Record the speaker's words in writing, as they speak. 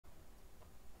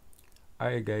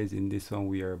Alright guys, in this one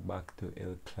we are back to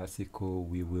El Clasico.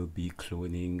 We will be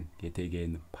cloning yet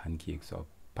again pancakeswap.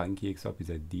 Pancakeswap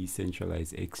is a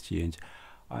decentralized exchange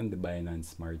on the Binance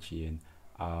Smart Chain.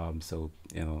 So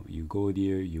you know, you go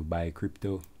there, you buy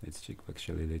crypto. Let's check.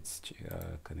 Actually, let's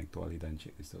connect wallet and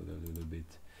check this out a little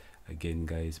bit. Again,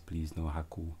 guys, please no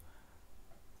haku.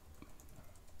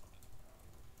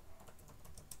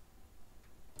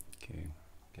 Okay,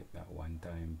 get that one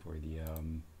time for the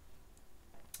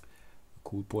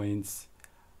cool points.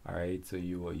 All right, so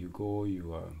you go,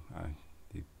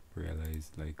 they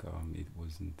realized like it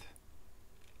wasn't.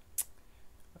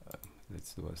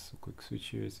 Let's do a quick switch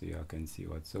here so y'all can see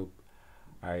what's up.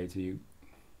 All right, so you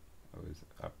was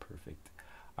perfect.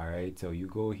 All right, so you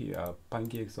go here,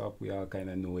 pancakeswap. We all kind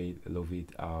of know it, love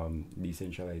it.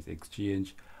 Decentralized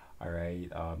exchange. All right,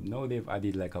 now they've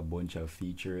added like a bunch of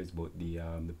features, but the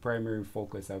primary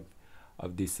focus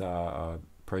of this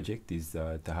project is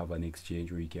to have an exchange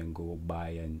where you can go buy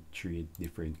and trade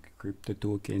different crypto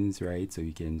tokens, right? So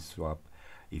you can swap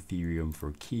Ethereum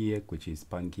for Cake, which is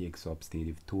pancakeswap's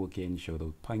native token. Shout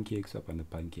out pancakeswap and the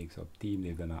pancakeswap team.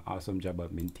 They've done an awesome job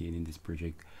at maintaining this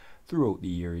project throughout the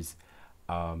years.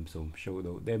 So shout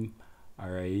out them. All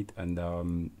right,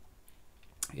 and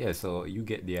yeah, so you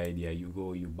get the idea. You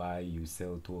go, you buy, you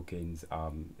sell tokens.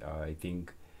 I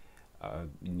think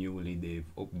newly they've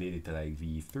updated to like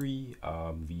V3.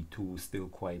 V2 still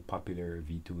quite popular.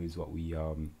 V2 is what we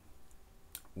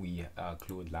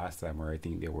cloned last time, or I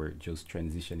think they were just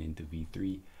transitioning to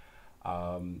V3.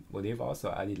 But they've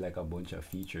also added like a bunch of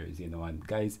features, you know. And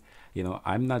guys, you know,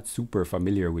 I'm not super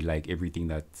familiar with like everything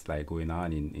that's like going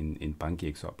on in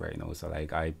pancakeswap right now. So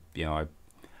like a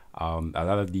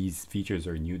lot of these features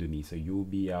are new to me, so you'll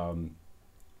be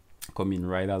coming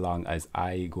right along as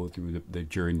I go through the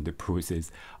journey, the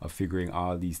process of figuring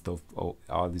all this stuff out.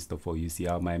 You see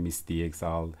all my mistakes,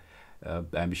 I'm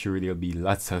sure there'll be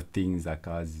lots of things that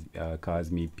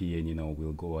cause me pain. You know,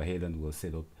 we'll go ahead and we'll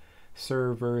set up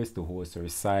servers to host our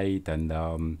site,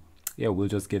 and yeah, we'll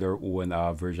just get our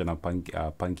own version of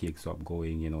pancakeswap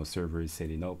going. You know, servers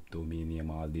setting up, domain name,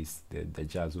 all this. The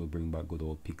jazz will bring back good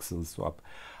old pixel swap.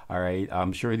 All right,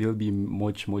 I'm sure there'll be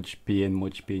much pain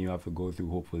you have to go through.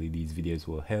 Hopefully these videos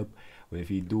will help. But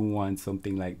if you do want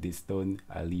something like this done,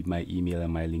 I'll leave my email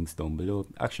and my links down below.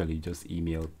 Actually, just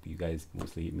email. You guys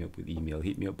mostly hit me up with email.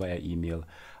 Hit me up via email.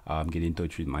 Get in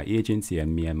touch with my agency,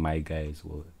 and me and my guys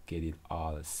will get it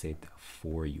all set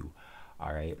for you.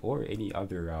 All right, or any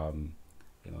other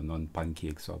you know,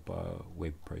 non-pancakeswap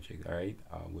web project. All right,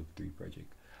 web3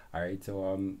 project. All right,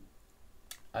 so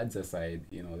ads aside,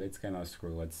 you know, let's kind of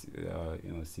scroll what's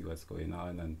you know, see what's going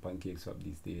on pancakeswap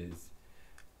these days.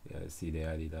 Yeah, see they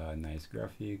added nice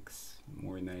graphics,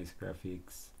 more nice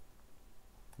graphics,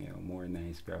 you know, more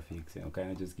nice graphics. You know,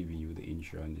 kind of just giving you the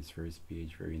intro on this first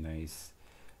page. Very nice,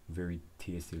 very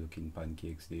tasty looking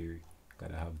pancakes there.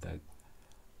 Gotta have that.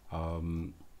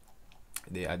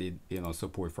 They added, you know,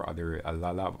 support for a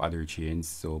lot of other chains.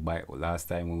 So by last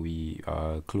time when we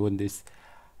cloned this,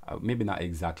 maybe not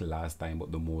exactly last time,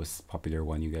 but the most popular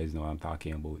one, you guys know what I'm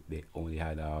talking about. They only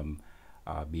had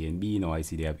BNB. Now I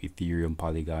see they have Ethereum,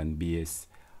 Polygon, Base.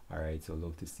 All right, so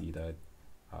love to see that.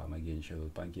 Again, show the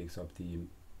pancakeswap team.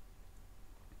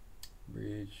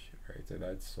 Bridge. All right, so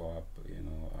that's swap. You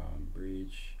know,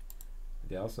 bridge.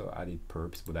 They also added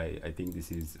perps, but I think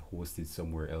this is hosted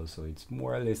somewhere else, so it's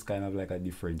more or less kind of like a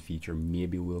different feature.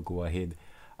 Maybe we'll go ahead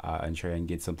and try and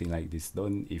get something like this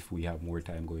done if we have more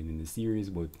time going in the series.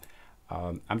 But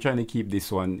I'm trying to keep this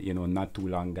one, you know, not too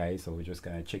long, guys. So we're just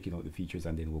kind of checking out the features,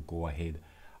 and then we'll go ahead,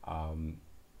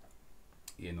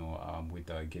 you know, with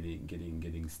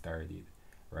getting started,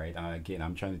 right? And again,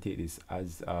 I'm trying to take this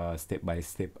as step by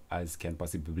step as can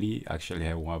possibly be. Actually,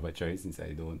 I won't have a choice since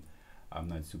I'm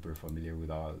not super familiar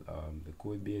with all the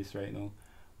code base right now.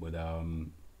 But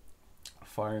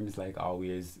farms, like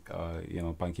always, you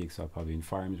know, pancakeswap having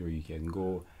farms where you can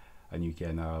go and you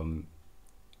can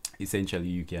essentially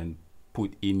you can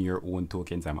put in your own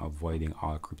tokens. I'm avoiding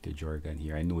all crypto jargon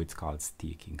here. I know it's called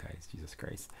staking, guys. Jesus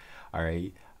Christ. All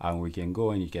right, we can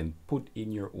go and you can put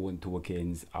in your own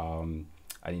tokens, and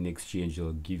in exchange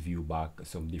they'll give you back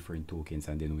some different tokens,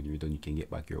 and then when you're done you can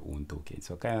get back your own token.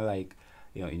 So kind of like,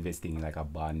 you know, investing in like a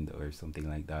bond or something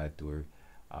like that, or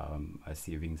a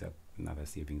savings, not a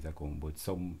savings account, but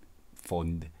some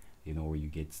fund, you know, where you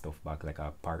get stuff back, like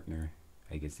a partner,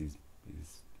 I guess is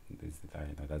I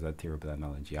don't know, that's a terrible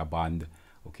analogy. A bond,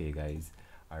 okay, guys.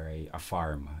 All right, a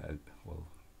farm. Well,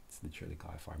 it's literally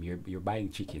called a farm. You're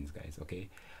buying chickens, guys. Okay,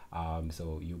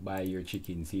 so you buy your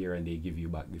chickens here, and they give you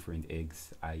back different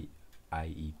eggs,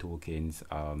 i.e. tokens.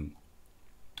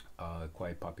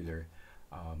 Quite popular.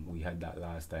 We had that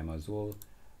last time as well.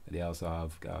 They also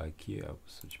have key. I'll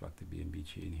switch back to BNB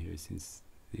chain here since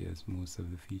there's most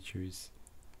of the features.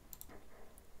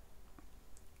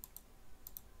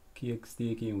 Cake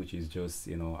staking, which is just,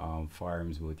 you know,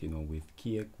 farms, but, you know, with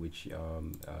cake, which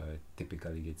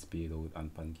typically gets paid out on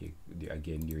Pancake,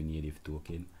 again, your native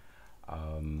token.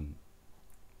 I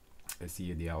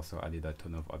see they also added a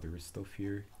ton of other stuff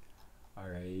here. All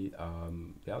right.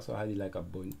 They also added like a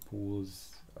bunch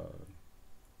pools,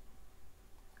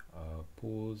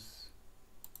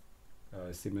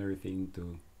 similar thing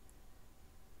to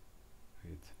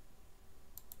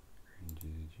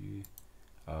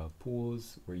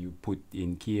pools where you put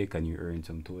in cake and you earn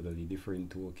some totally different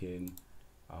token.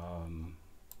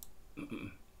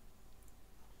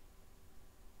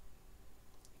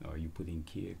 Or you put in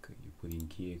cake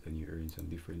and you earn some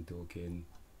different token.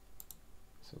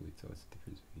 So it's what's the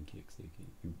difference between cake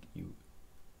staking?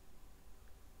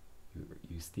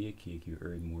 You stake cake, you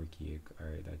earn more cake. All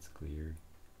right, that's clear.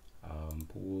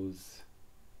 Pools.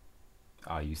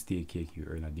 You stake cake, you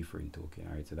earn a different token.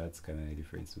 All right, so that's kind of the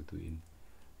difference between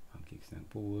cakes and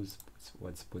pools.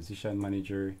 What's position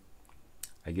manager?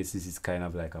 I guess this is kind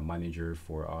of like a manager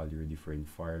for all your different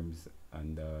farms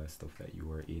and stuff that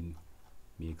you are in.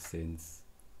 Makes sense.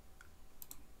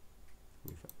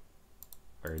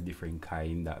 Or a different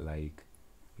kind that, like,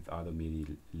 with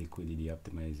automated liquidity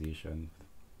optimization.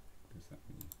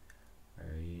 All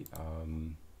right.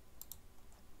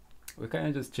 We're kind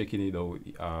of just checking it out.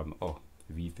 Oh,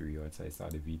 V3. Once I saw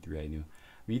the V3, I knew.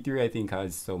 V3, I think,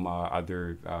 has some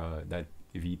other that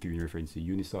V3 in reference to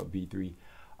Uniswap V3,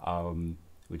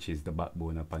 which is the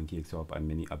backbone of pancakeswap and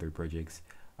many other projects.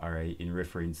 All right, in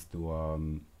reference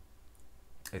to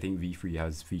I think V3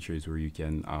 has features where you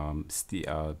can stake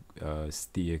at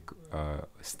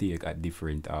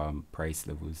different price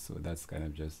levels. So that's kind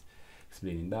of just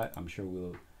explaining that. I'm sure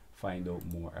we'll find out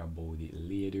more about it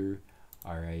later.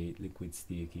 All right, liquid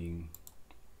staking.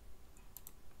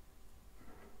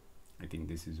 I think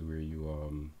this is where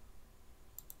you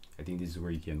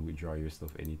can withdraw your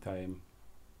stuff anytime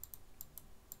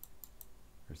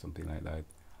or something like that.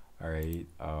 All right.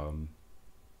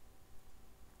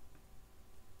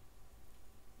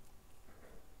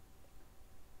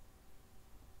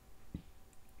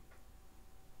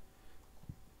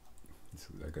 It's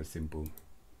like a simple,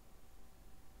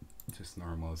 just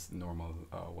normal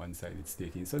one-sided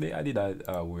staking. So they added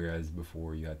that, whereas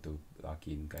before you had to lock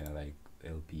in kind of like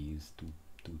LPs, two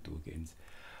tokens,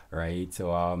 right?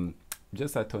 So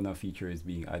just a ton of features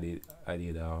being added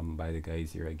by the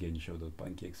guys here. Again, show the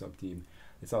pancakeswap team.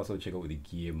 Let's also check out the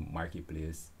game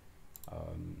marketplace.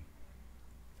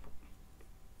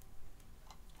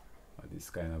 This is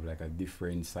kind of like a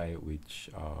different site, which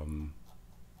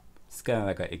it's kind of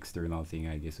like an external thing,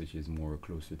 I guess, which is more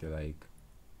closer to like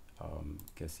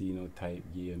casino type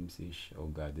games ish. Oh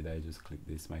god, did I just click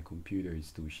this? My computer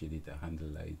is too shitty to handle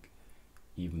like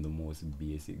even the most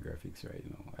basic graphics right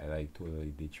now. I like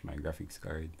totally ditch my graphics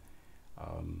card.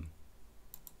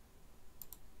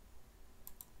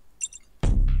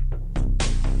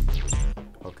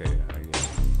 Okay,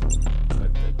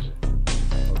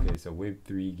 okay, so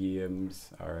Web3 games.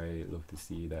 All right, love to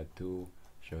see that too.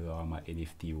 Shout out my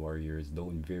NFT warriors,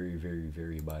 down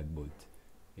very bad, but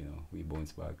you know, we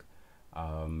bounce back.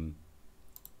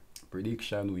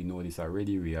 Prediction, we know this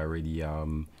already. We already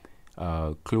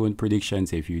clone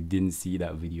predictions. If you didn't see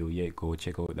that video yet, go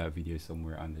check out that video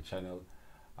somewhere on the channel.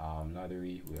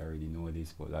 Lottery, we already know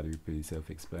this, but lottery pretty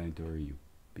self-explanatory.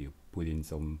 You put in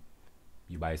some,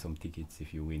 you buy some tickets.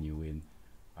 If you win, you win.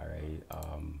 All right.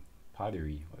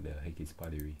 Pottery, what the heck is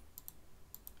pottery?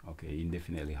 Okay,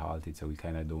 indefinitely halted, so we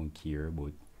kind of don't care,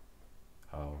 but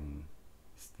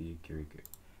stake.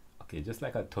 Okay, just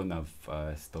like a ton of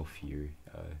stuff here.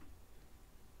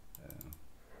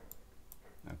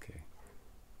 Okay.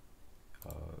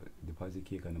 Deposit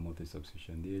cake on the monthly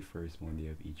subscription day. First Monday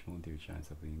of each month, your chance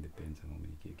of winning depends on how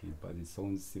many cake you deposit. It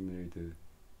sounds similar to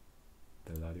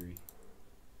the lottery.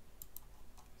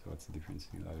 So what's the difference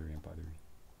between lottery and pottery?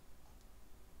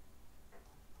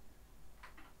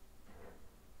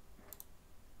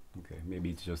 Okay,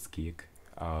 maybe it's just cake.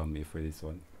 If for this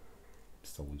one,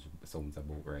 sounds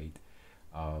about right.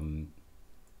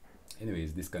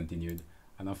 Anyways, discontinued.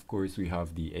 And of course we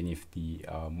have the NFT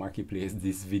marketplace.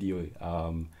 This video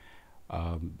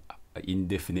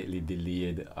indefinitely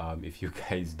delayed. If you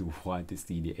guys do want to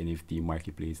see the NFT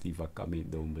marketplace, leave a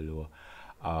comment down below.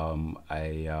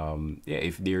 Yeah,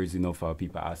 if there's enough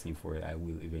people asking for it, I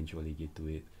will eventually get to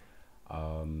it.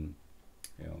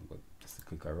 You know, but just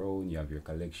click around, you have your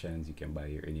collections, you can buy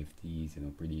your NFTs, you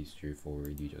know, pretty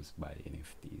straightforward. You just buy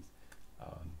NFTs.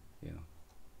 You know,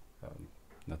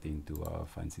 nothing too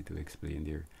fancy to explain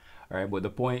there. All right, but the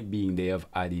point being, they have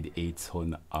added a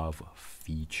ton of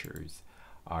features.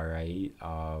 All right,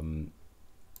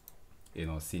 you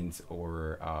know, since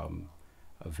our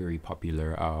a very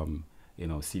popular you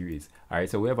know, series. All right,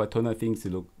 so we have a ton of things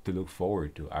to look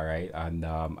forward to. All right, and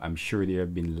I'm sure there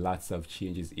have been lots of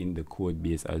changes in the code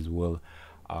base as well.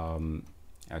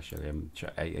 Actually,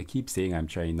 I keep saying I'm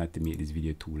trying not to make this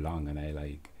video too long, and I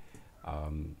like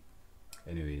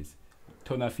anyways,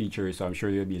 ton of features, so I'm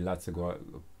sure there'll be lots to go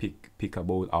pick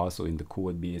about also in the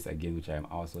code base again, which I'm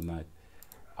also not.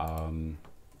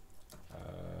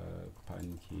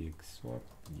 Pancakeswap,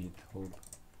 GitHub,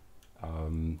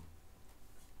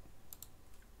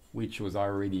 which was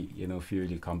already, you know,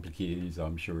 fairly complicated, so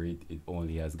I'm sure it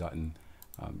only has gotten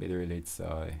better. Let's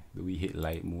do we hit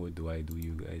light mode? Do I do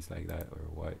you guys like that or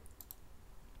what?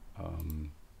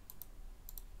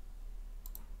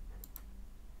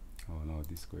 Oh no,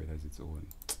 Discord has its own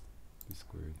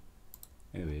Discord.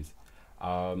 Anyways,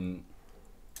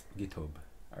 GitHub.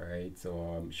 All right, so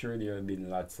I'm sure there have been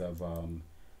lots of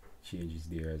changes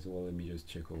there as well. Let me just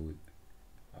check out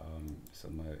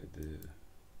some of the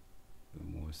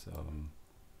most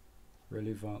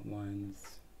relevant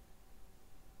ones,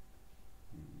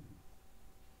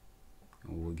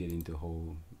 and we'll get into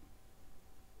how,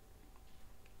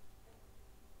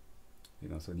 you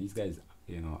know, so these guys,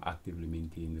 you know, actively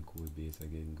maintain the code base.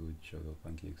 Again, good shout out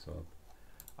pancakeswap.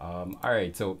 All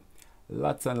right, so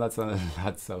lots and lots and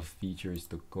lots of features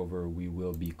to cover. We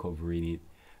will be covering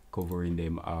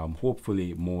them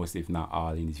hopefully most if not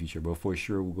all in this future, but for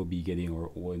sure we will be getting our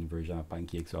own version of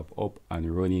pancakeswap up and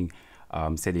running,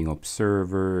 setting up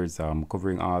servers,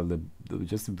 covering all the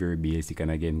just very basic.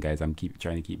 And again, guys, I'm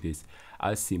trying to keep this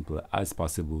as simple as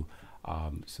possible,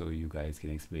 so you guys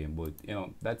can explain. But you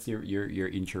know, that's your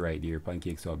intro right there.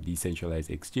 Pancakeswap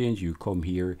decentralized exchange. You come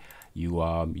here, you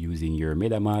using your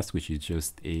MetaMask, which is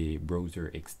just a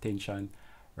browser extension,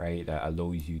 right, that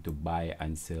allows you to buy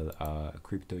and sell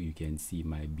crypto. You can see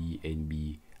my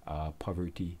BNB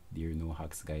poverty there, no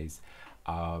hacks, guys.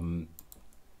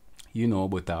 You know,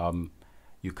 but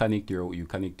you connect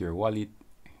your wallet.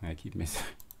 I keep messing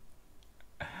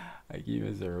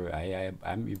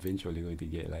I'm eventually going to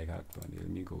get like hacked on. Let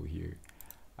me go here.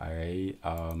 All right,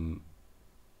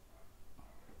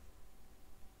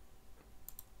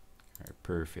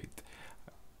 perfect.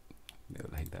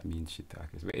 Like that means shit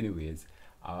hackers, but anyways,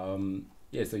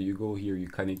 yeah, so you go here, you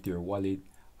connect your wallet,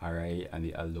 all right, and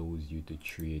it allows you to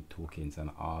trade tokens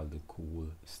and all the cool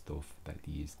stuff that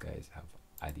these guys have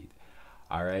added.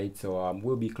 All right, so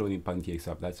we'll be cloning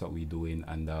pancakeswap. That's what we're doing.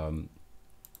 And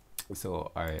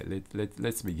so all right,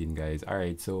 let's begin, guys. All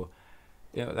right, so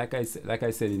yeah, like I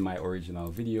said in my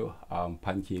original video,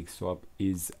 pancakeswap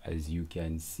is, as you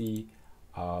can see,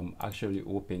 actually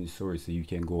open source, so you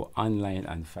can go online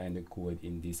and find the code.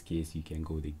 In this case, you can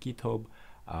go to GitHub,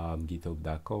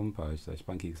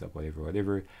 github.com/pancakeswap,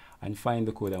 whatever, and find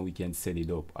the code, and we can set it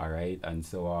up. All right, and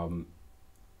so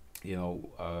you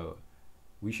know,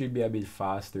 we should be a bit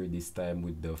faster this time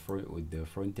with the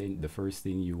front end. The first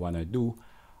thing you want to do,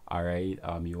 all right,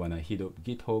 you want to hit up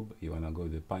GitHub. You want to go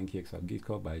to pancakeswap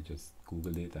GitHub. I just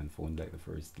googled it and found like the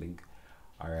first link.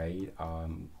 All right,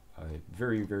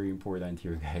 very important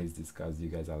here, guys, because you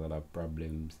guys have a lot of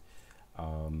problems.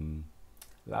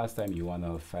 Last time, you want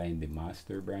to find the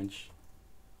master branch.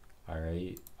 All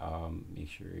right, make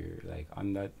sure you're like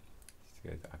on that.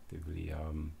 You guys actively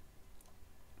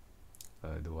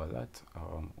do a lot.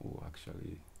 Oh,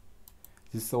 actually,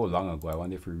 this is so long ago. I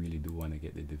wonder if we really do want to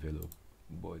get the develop,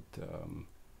 but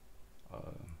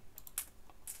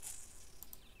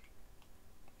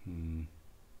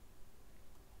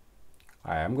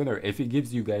alright, I'm gonna, if it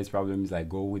gives you guys problems, like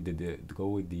go with the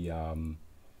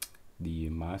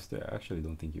master. I actually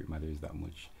don't think it matters that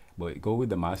much, but go with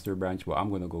the master branch. But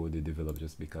I'm gonna go with the develop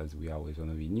just because we always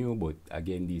want to be new. But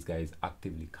again, these guys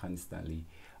actively, constantly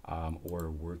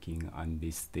or working on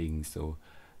this thing, so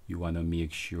you want to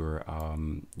make sure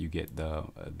you get the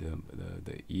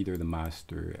either the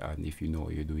master, and if you know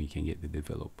what you're doing, you can get the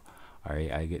develop. All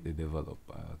right, I get the develop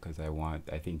because I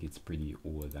think it's pretty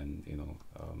old, and you know,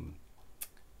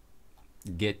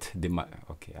 get the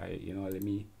okay, you know, let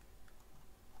me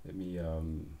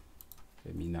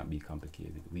not be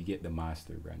complicated. We get the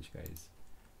master branch, guys.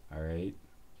 All right,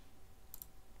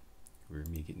 we're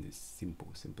making this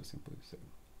simple. So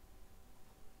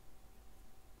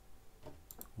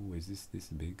oh, is this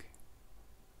big?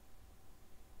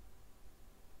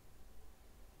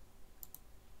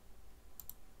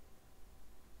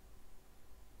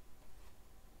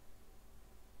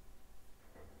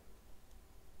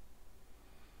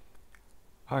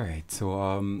 All right, so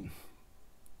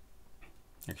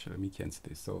Actually, let me cancel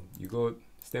this. So you go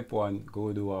step one,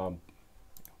 go to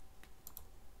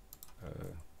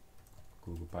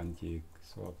Google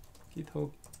pancakeswap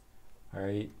GitHub. All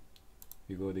right,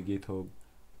 you go to GitHub.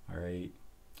 All right,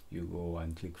 you go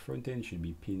and click front end, should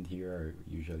be pinned here, or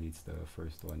usually it's the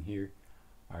first one here.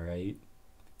 All right,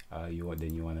 you want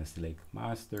to select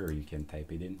master, or you can type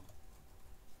it in.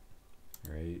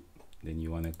 All right, then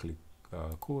you want to click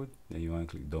code, then you want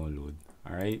to click download.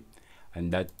 All right,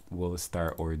 and that will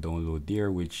start our download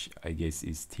there, which I guess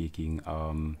is taking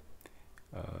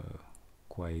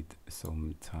quite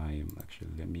some time.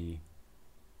 Actually, let me,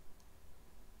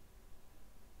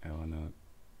 I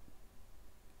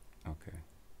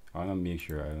wanna make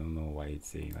sure. I don't know why it's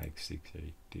saying like 6 or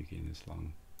taking this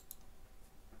long.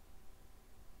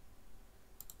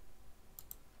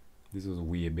 This was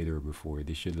way better before.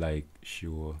 They should like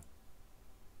show,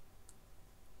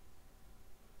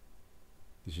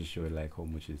 this should show like how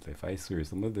much is left. I swear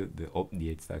some of the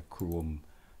updates that Chrome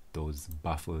does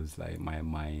baffles like my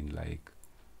mind. Like,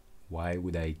 why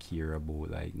would I care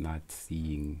about like not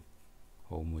seeing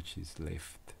how much is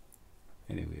left?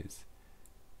 Anyways,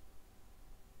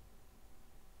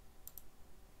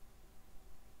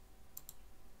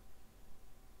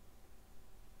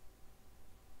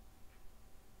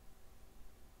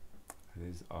 that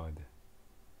is odd.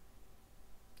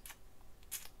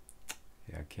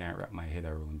 Yeah, I can't wrap my head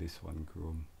around this one,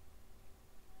 Chrome.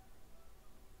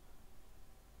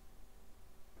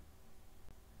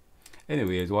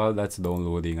 Anyways, while that's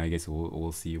downloading, I guess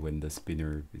we'll see when the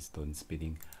spinner is done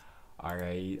spinning. All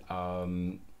right.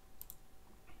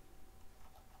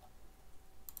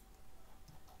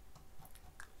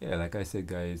 Yeah, like I said,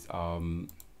 guys,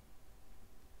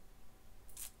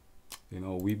 you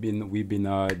know, we've been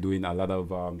doing a lot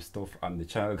of stuff on the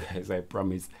channel, guys. I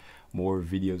promise more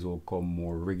videos will come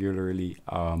more regularly.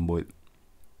 But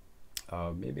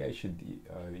maybe I should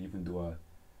even do a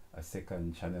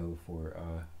second channel for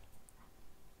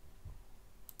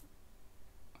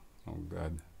oh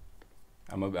god,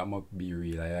 I'm a be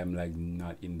real. I am like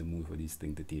not in the mood for this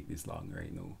thing to take this long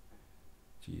right now.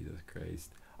 Jesus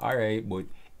Christ. All right, but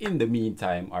in the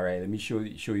meantime, all right, let me show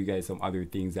you guys some other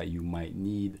things that you might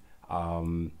need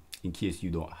in case you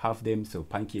don't have them. So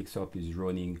pancakeswap is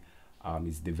running,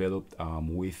 is developed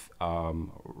with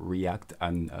React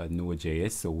and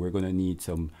Node.js. So we're gonna need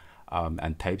some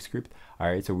and TypeScript. All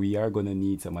right, so we are gonna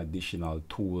need some additional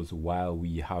tools while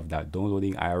we have that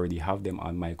downloading. I already have them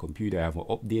on my computer. I haven't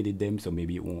updated them, so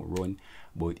maybe it won't run.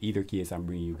 But either case, I'm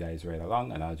bringing you guys right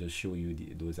along, and I'll just show you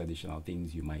those additional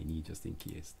things you might need just in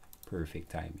case. Perfect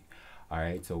timing. All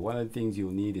right, so one of the things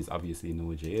you'll need is obviously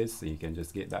Node.js. So you can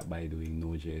just get that by doing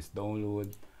Node.js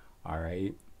download. All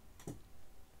right,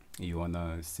 you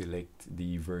wanna select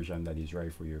the version that is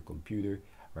right for your computer.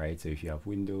 Right, so if you have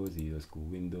Windows, you just go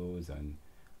Windows and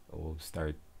it'll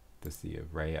start to save,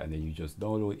 right? And then you just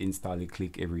download, install it,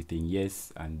 click everything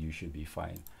yes, and you should be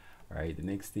fine. All right, the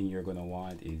next thing you're gonna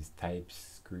want is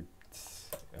TypeScript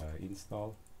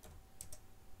install.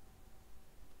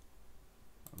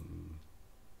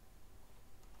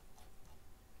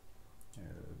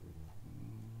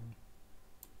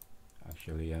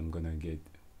 Actually, I'm gonna get,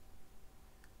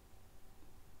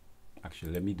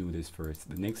 actually let me do this first.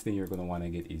 The next thing you're going to want to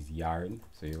get is yarn.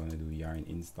 So you're going to do yarn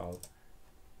install.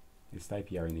 Just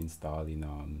type yarn install in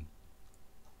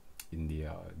the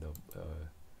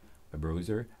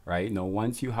browser. Right now,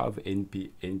 once you have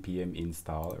npm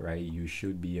install, right, you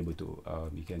should be able to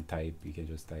you can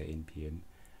just type npm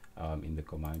in the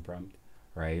command prompt,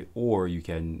 right? Or you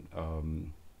can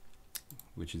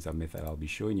which is a method I'll be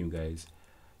showing you guys.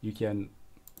 You can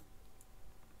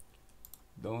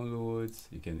downloads,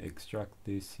 you can extract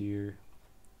this here.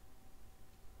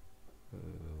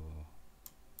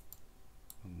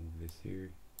 I'll move this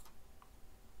here.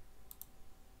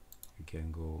 You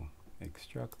can go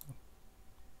extract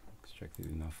it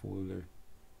in a folder.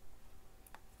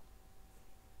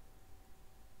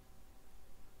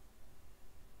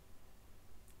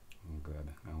 Oh god,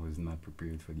 I was not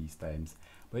prepared for these times.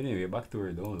 But anyway, back to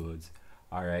our downloads.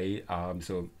 All right,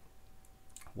 so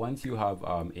once you have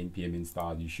npm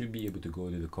installed, you should be able to go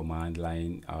to the command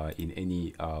line in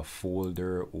any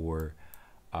folder or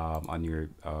on your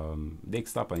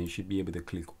desktop, and you should be able to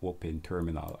click open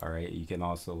terminal. All right, you can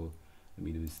also, let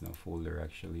me do this in a folder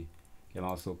actually. You can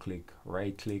also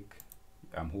right click,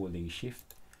 I'm holding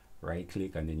shift, right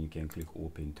click, and then you can click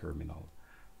open terminal.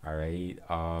 All right,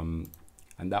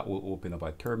 and that will open up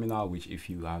a terminal, which if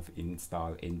you have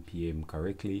installed npm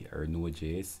correctly or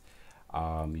Node.js,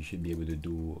 you should be able to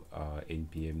do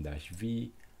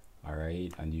npm-v. All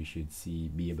right, and you should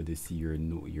be able to see your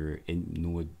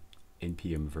node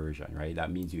npm version, right?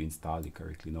 That means you installed it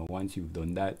correctly. Now once you've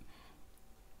done that,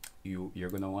 you're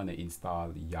gonna want to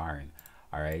install yarn.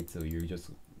 All right, so you're just,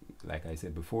 like I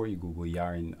said before, you google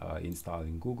yarn install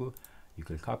in Google. You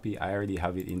can copy. I already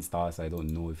have it installed, so I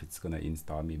don't know if it's gonna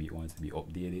install. Maybe it wants to be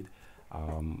updated.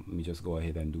 Let me just go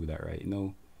ahead and do that right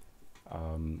now.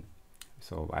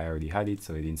 So I already had it,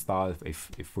 so it installed.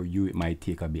 If for you it might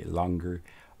take a bit longer.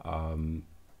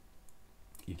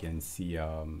 You can see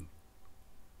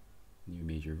new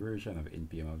major version of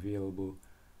npm available.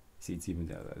 See, it's even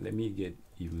let me get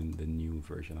even the new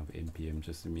version of npm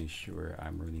just to make sure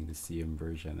I'm running the same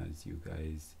version as you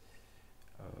guys.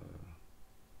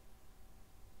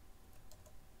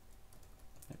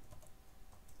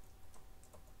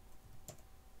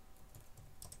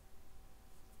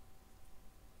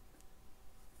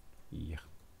 Yeah.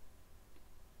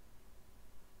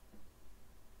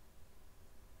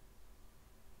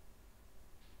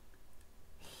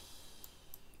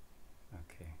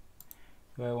 Okay.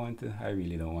 Do I want to? I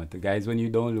really don't want to, guys. When you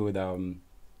download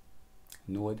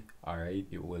Node, all right,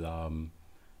 it will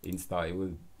install. It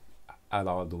will add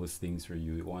all those things for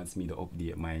you. It wants me to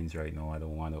update mines right now. I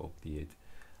don't want to update.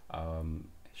 It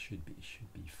should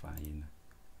be fine.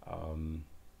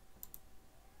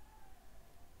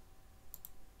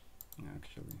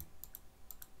 Actually,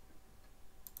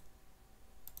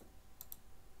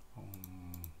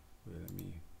 let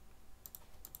me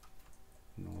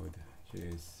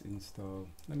Node.js install.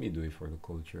 Let me do it for the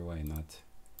culture. Why not,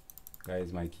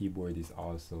 guys? My keyboard is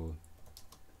also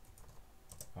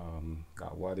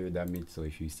got water damage, so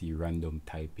if you see random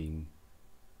typing,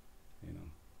 you know,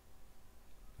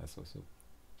 that's what's up.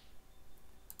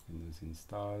 Windows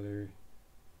installer.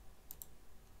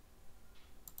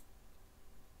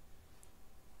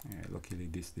 Alright, luckily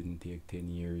this didn't take 10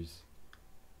 years.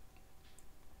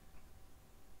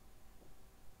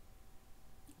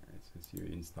 Alright, so you're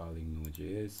installing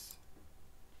Node.js.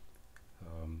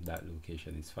 That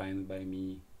location is fine by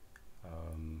me.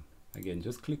 Again,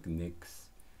 just click next.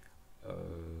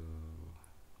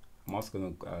 I'm also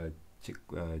gonna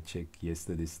check yes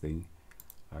to this thing.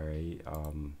 Alright,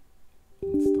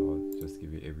 install, just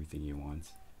give it everything you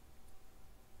want.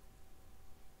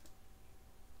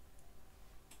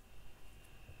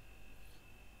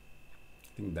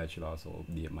 I think that should also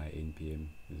update my npm.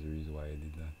 Is the reason why I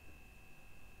did that.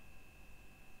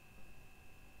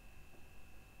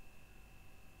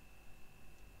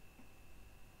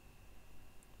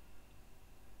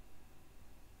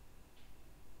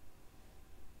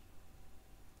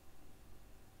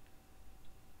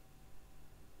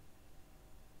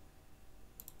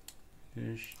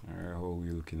 Alright, how are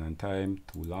we looking on time?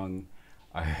 Too long.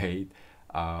 Alright.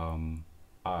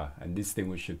 And this thing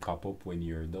which should pop up when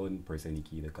you're done. Press any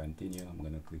key to continue. I'm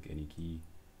gonna click any key.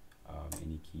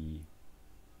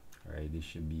 Alright, this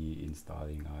should be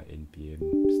installing npm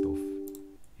stuff.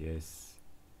 Yes.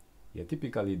 Yeah,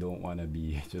 typically don't wanna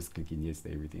be just clicking yes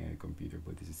to everything on the computer,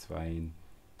 but this is fine.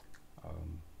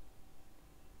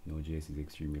 Node.js is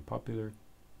extremely popular.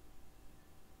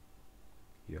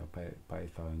 Yeah,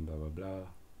 Python, blah blah blah.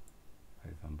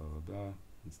 Python, blah blah blah.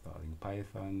 Installing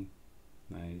Python.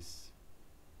 Nice.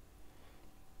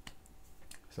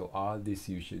 So all this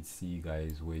you should see,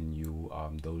 guys, when you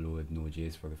download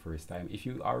Node.js for the first time. If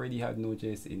you already had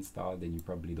Node.js installed, then you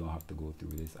probably don't have to go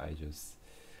through this. I just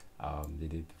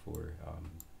did it for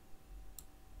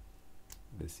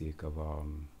the sake of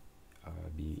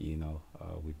being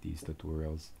with these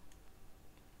tutorials.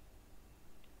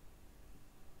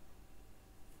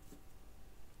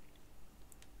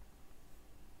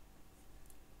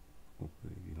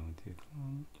 Hopefully we don't take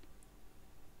long.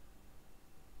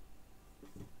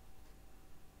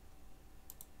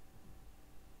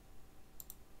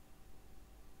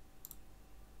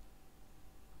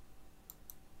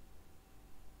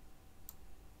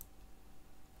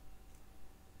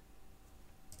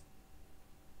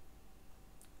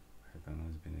 Python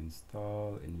has been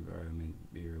installed, environment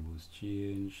variables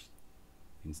changed,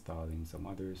 installing some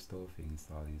other stuff,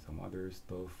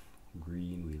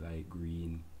 green, we like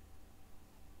green.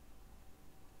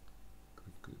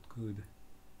 Good.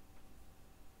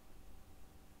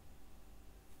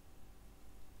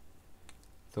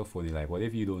 So funny, like, what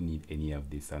if you don't need any of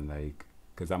this? And like,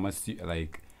 because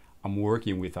I'm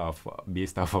working with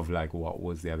based off of like what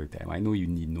was the other time. I know you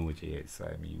need Node.js, so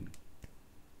I mean,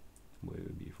 but it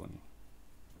would be funny.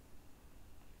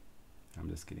 I'm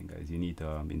just kidding, guys. You need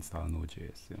to install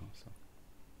Node.js, you know. So.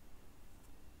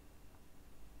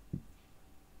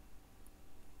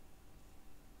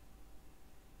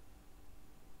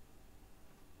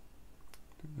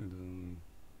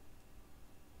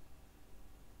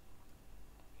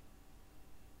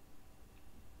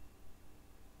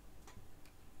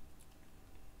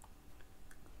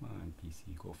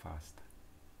 go fast,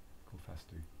 go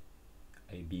faster.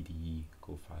 IBDE,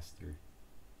 go faster.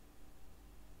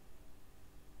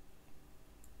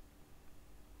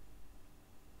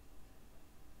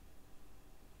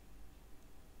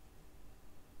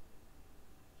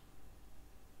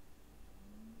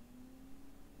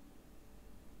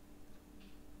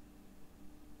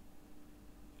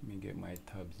 Let me get my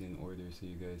tabs in order so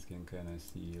you guys can kind of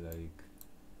see like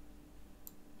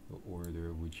the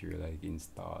order which you're like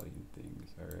installing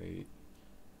things. All right,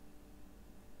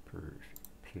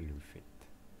 perfect.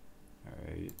 All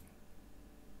right,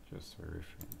 just for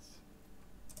reference.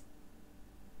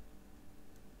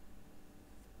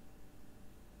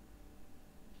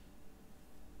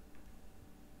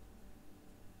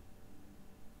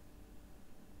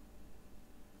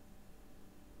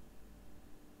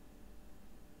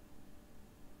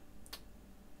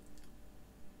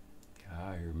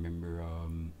 I remember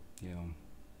you know,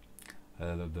 a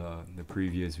lot of the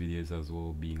previous videos as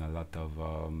well being a lot of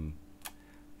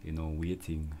you know,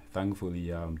 waiting. Thankfully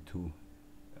to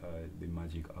the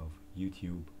magic of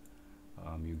YouTube,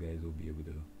 you guys will be able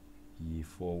to e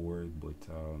forward, but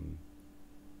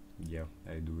yeah,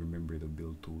 I do remember the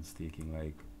build tools taking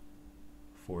like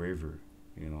forever,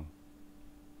 you know.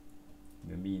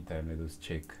 In the meantime, let us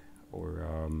check or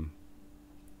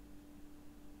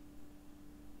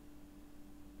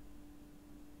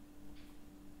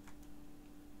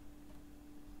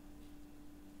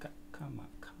come on,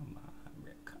 come on.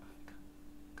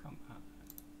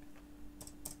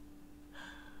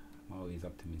 I'm always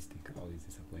optimistic, always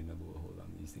disappointed about how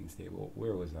long these things stay. Well,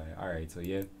 where was I? All right, so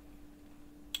yeah.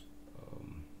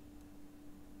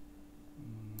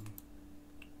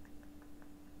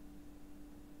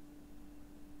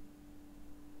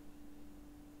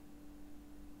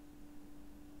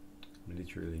 I'm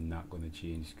literally not gonna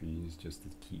change screens just to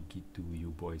keep GITHUB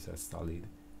you boys as solid.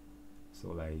 So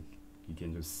like you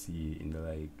can just see in the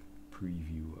like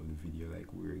preview of the video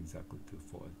like where exactly to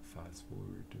fast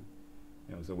forward to.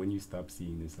 You know, so when you stop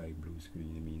seeing this like blue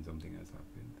screen, it means something has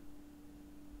happened.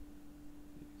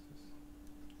 Jesus.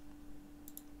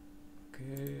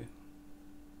 Okay.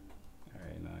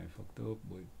 Alright, now I fucked up,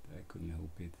 but I couldn't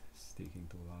help it. It's taking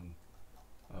too long.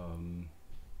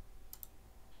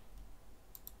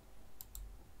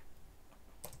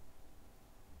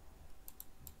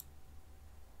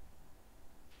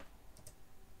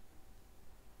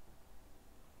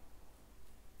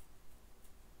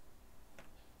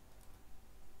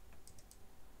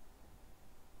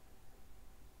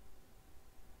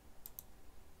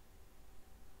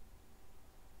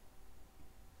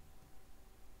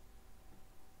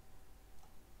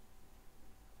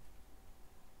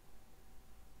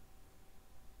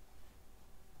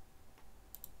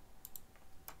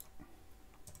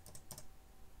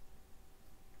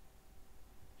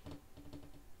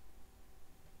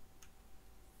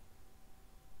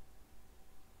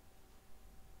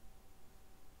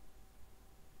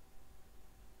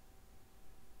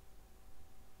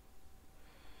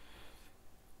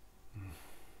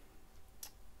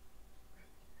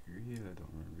 I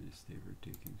don't remember this ever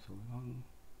taking so long.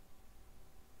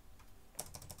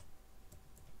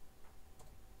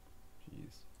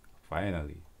 Jeez.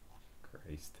 Finally.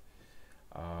 Christ.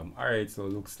 Alright, so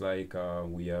it looks like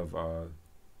we have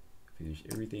finished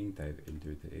everything. Type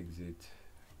enter to exit.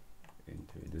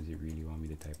 Enter. Does it really want me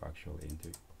to type actual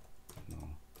enter? No.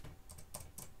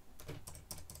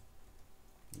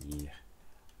 Yeah.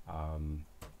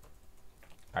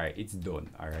 Alright, it's done.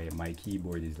 Alright, my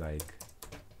keyboard is like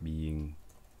being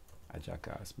a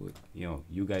jackass, but you know,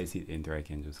 you guys hit enter, I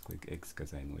can just click X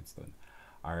because I know it's done.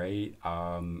 All right,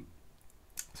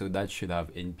 so that should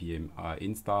have npm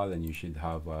install, and you should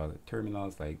have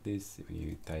terminals like this when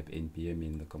you type npm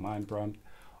in the command prompt,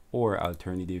 or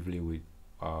alternatively with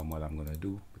what I'm gonna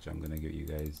do, which I'm gonna get you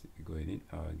guys going in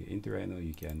get into right now.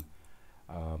 You can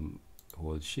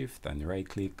hold shift and right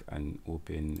click and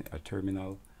open a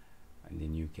terminal, and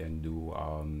then you can do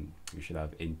you should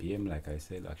have npm like I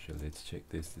said. Actually, let's check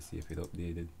this to see if it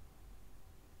updated.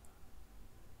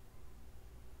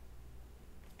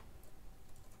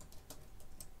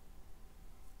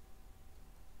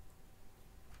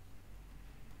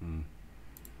 Yeah,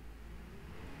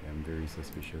 I'm very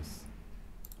suspicious.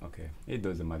 Okay, it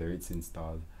doesn't matter, it's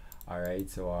installed. All right,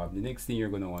 so the next thing you're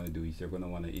going to want to do is you're going to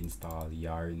want to install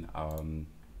yarn.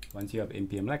 Once you have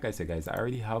npm, like I said guys, I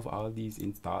already have all these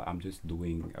installed. I'm just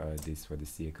doing this for the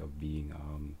sake of being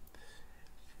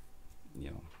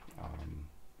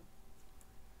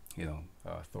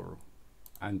thorough,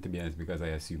 and to be honest, because I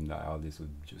assumed that all this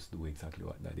would just do exactly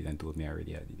what that did and told me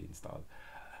already I did install.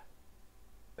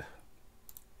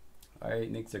 All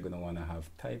right, next you're gonna want to have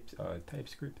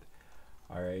TypeScript.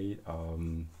 All right,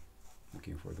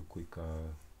 looking for the quick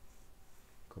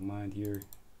command here,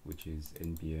 which is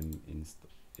npmg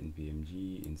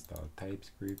install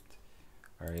TypeScript.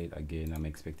 All right, again, I'm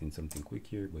expecting something quick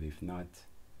here, but if not,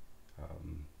 let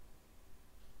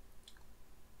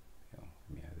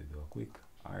me have to do a quick.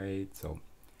 All right, so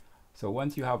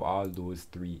once you have all those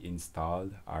three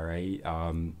installed, all right,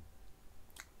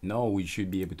 now we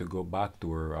should be able to go back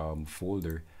to our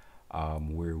folder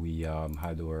where we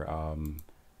had our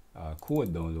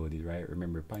code downloaded, right?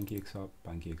 Remember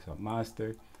pancakeswap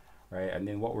master, right? And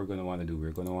then what we're going to want to do,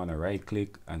 we're going to want to right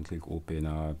click and click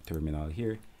open terminal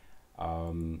here.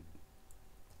 Then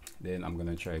I'm going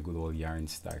to try good old yarn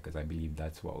start, because I believe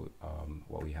that's what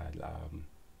we had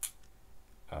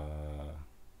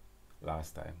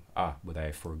last time. But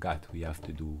I forgot we have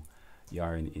to do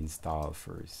yarn install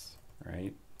first,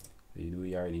 right? So you do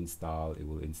yarn install, it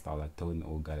will install a ton.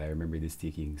 Oh god, I remember this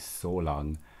taking so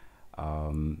long.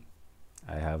 I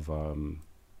have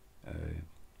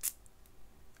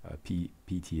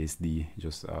PTSD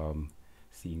just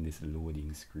seeing this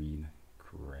loading screen.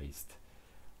 Christ.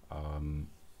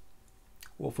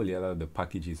 Hopefully a lot of the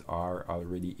packages are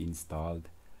already installed,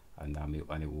 and it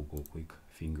will go quick.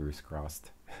 Fingers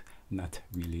crossed. Not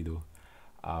really though.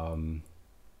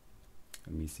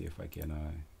 Let me see if I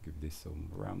can give this some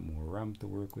more RAM to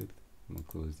work with. I'm gonna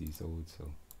close these out.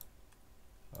 So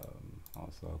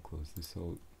also I'll close this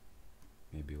out.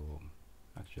 Maybe we'll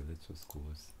actually, let's just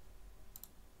close.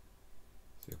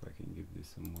 See if I can give this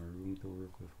some more room to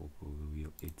work with. Hopefully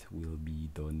it will be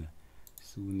done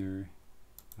sooner.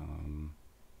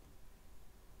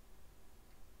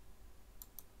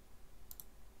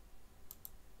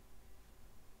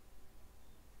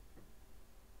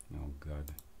 Oh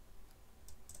god.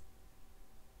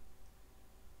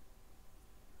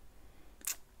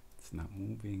 It's not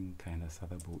moving, kind of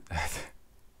sad about that.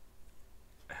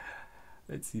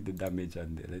 Let's see the damage,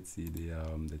 and let's see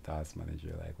the task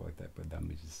manager, like what type of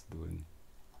damage it's doing.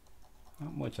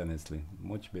 Not much, honestly.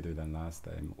 Much better than last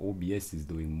time. OBS is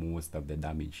doing most of the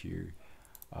damage here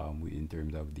in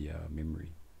terms of the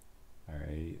memory. All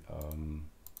right.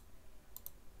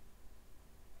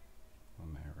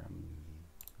 My RAM.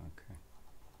 Okay.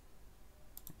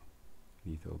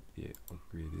 Need to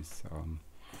upgrade this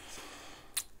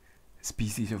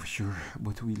species for sure.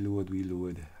 But we load.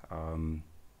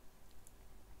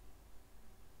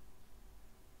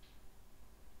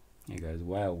 Hey guys,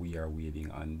 while we are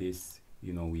waiting on this,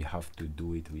 you know, we have to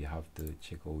do it. We have to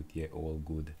check out all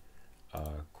good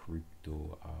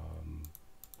crypto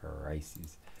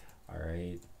prices. All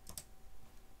right,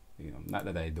 you know, not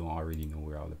that I don't already know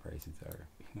where all the prices are.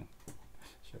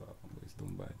 Shut up, it's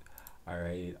doing bad. All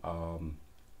right,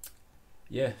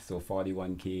 yeah, so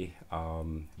 41k,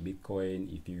 Bitcoin,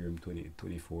 Ethereum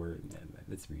 24.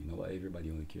 Let's read. You know what,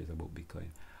 everybody only cares about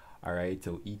Bitcoin. All right,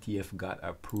 so ETF got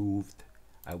approved.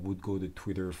 I would go to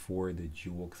Twitter for the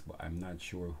jokes, but I'm not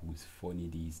sure who's funny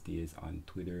these days on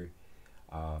Twitter.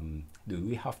 Dude,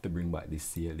 we have to bring back this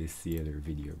sailor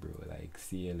video, bro. Like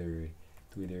sailor,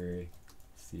 Twitter,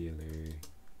 sailor,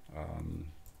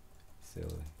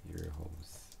 sell your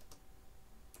house,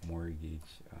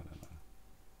 mortgage, I don't know,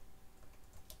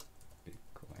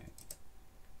 Bitcoin.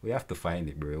 We have to find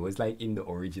it, bro. It was like in the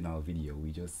original video.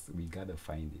 We gotta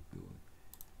find it, dude.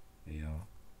 You know.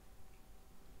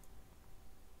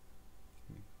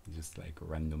 Just like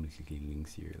randomly clicking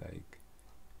links here, like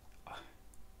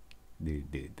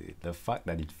the fact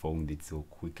that it found it so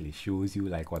quickly shows you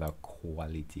like what a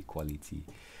quality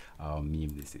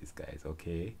meme this is, guys.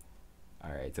 Okay,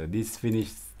 all right, so this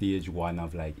finished stage one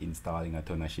of like installing a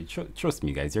ton of shit. Trust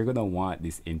me, guys, you're gonna want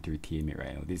this entertainment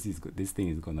right now. This thing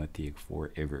is gonna take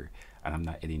forever, and I'm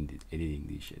not editing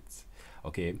these shits.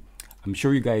 Okay, I'm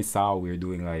sure you guys saw we're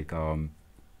doing like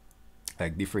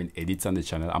different edits on the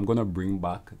channel. I'm gonna bring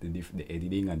back the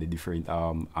editing and the different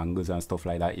angles and stuff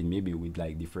like that, and maybe with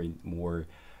like different more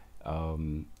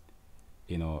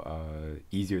you know,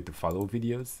 easier to follow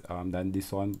videos than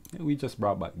this one. We just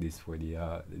brought back this for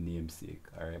the namesake.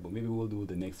 All right, but maybe we'll do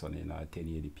the next one in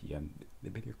 1080p and the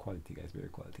better quality, guys, better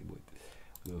quality. But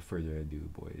without further ado,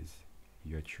 boys,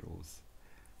 your trolls.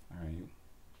 All right,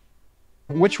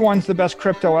 which one's the best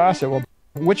crypto asset? Well,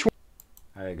 which one?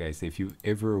 Alright guys, if you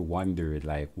ever wondered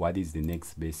like what is the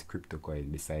next best crypto coin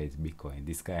besides Bitcoin,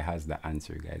 this guy has the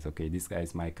answer, guys. Okay, this guy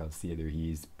is Michael Saylor.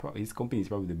 His company is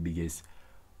probably the biggest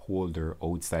holder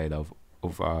outside of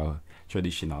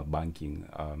traditional banking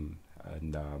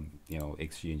and you know,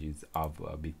 exchanges of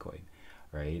Bitcoin,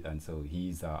 right? And so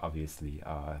he's obviously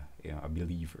you know, a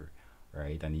believer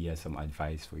right? And he has some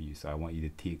advice for you. So I want you to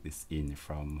take this in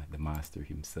from the master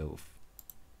himself.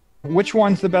 Which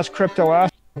one's the best crypto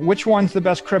asset? Which one's the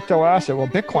best crypto asset? Well,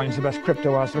 Bitcoin's the best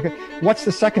crypto asset. Okay. What's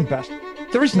the second best?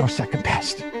 There is no second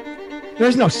best.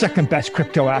 There's no second best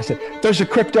crypto asset. There's a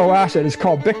crypto asset. It's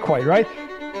called Bitcoin, right?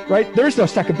 Right? There's no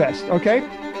second best. Okay.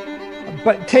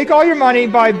 But take all your money,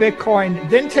 buy Bitcoin,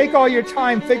 then take all your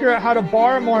time, figure out how to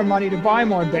borrow more money to buy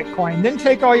more Bitcoin, then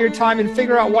take all your time and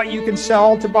figure out what you can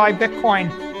sell to buy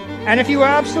Bitcoin. And if you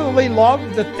absolutely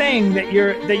love the thing that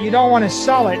you don't want to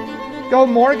sell it, go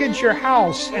mortgage your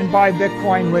house and buy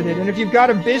Bitcoin with it. And if you've got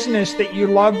a business that you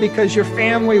love because your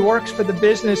family works for the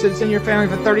business, it's in your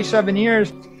family for 37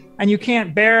 years, and you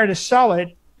can't bear to sell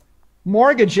it,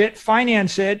 mortgage it,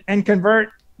 finance it, and convert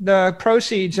the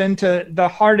proceeds into the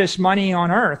hardest money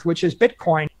on earth, which is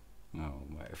Bitcoin. Oh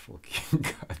my fucking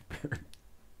god,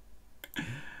 bro.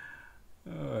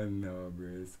 Oh no, bro,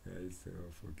 this guy's so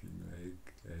fucking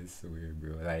like, that's so weird,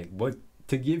 bro. Like, but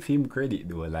to give him credit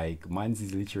though, like, Mans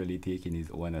is literally taking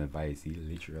his own advice. He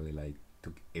literally like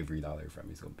took every dollar from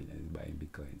his company and is buying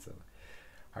Bitcoin. So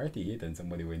hard to hate on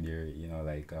somebody when they're, you know,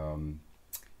 like,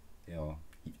 you know,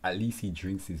 at least he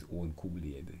drinks his own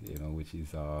Kool-Aid, you know, which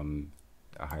is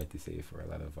hard to say for a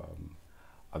lot of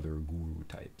other guru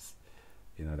types.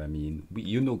 You know what I mean?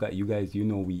 You guys,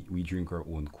 we drink our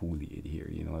own Kool-Aid here.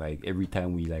 You know, like every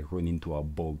time we like run into a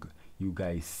bug, you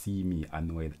guys see me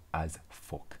annoyed as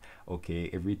fuck. Okay,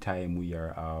 every time we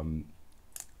are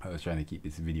I was trying to keep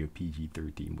this video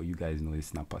PG-13, but you guys know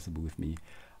it's not possible with me.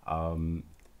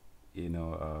 You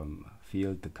know,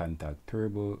 failed to contact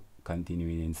Turbo,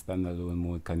 continuing in standalone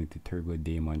mode, connect to Turbo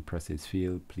daemon process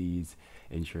failed. Please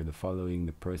ensure the following: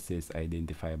 the process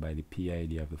identified by the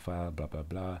PID of the file, blah blah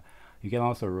blah. You can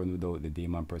also run without the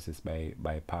daemon process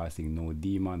by passing no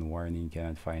daemon warning,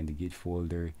 cannot find the git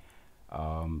folder.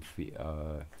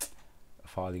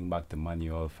 Falling back to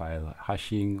manual file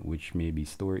hashing, which may be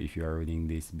stored if you are running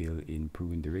this build in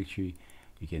proven directory.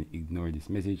 You can ignore this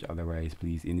message. Otherwise,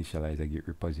 please initialize a git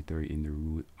repository in the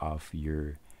root of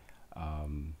your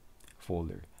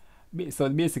folder. So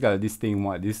basically, this thing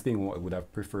would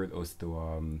have preferred us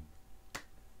to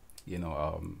you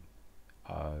know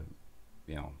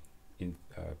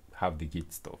have the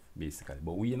git stuff basically,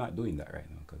 but we're not doing that right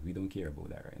now because we don't care about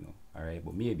that right now. All right,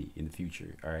 but maybe in the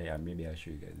future. All right, maybe I'll show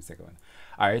you guys the second one.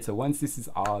 All right, so once this is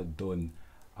all done,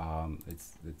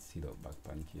 let's hit up back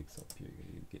pancakes up here.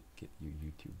 Get you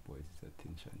YouTube boys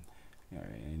attention. All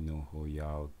right, I know how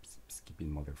y'all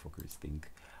skipping motherfuckers think.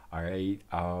 All right,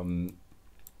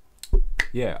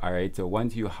 yeah, all right, so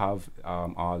once you have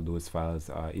all those files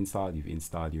installed, you've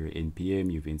installed your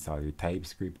npm, you've installed your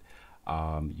TypeScript,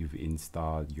 you've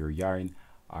installed your yarn,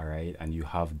 all right, and you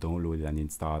have downloaded and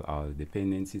installed all the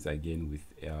dependencies again with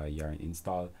yarn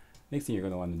install. Next thing you're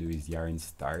going to want to do is yarn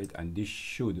start, and this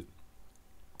should,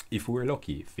 if we're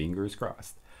lucky, fingers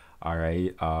crossed, all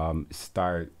right,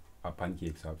 start a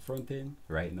pancakeswap front end.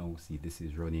 Right now, see, this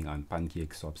is running on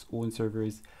pancakeswap's own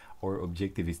servers. Our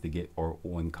objective is to get our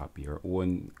own copy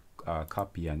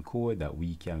and code that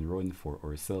we can run for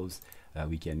ourselves, that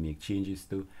we can make changes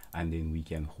to, and then we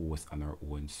can host on our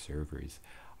own servers.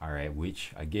 All right,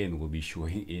 which again will be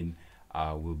showing in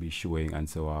and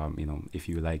so you know, if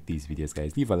you like these videos,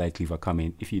 guys, leave a like, leave a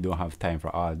comment. If you don't have time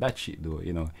for all that shit though,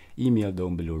 you know, email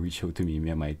down below, reach out to me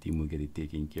and my team will get it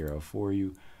taken care of for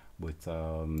you. But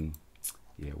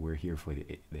yeah, we're here for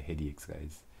the headaches,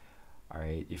 guys. All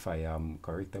right, if I am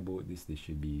correct about this, they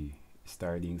should be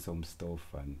starting some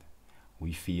stuff, and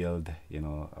we failed, you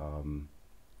know.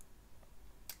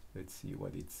 Let's see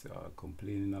what it's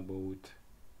complaining about.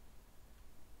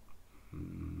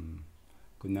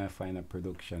 Could not find a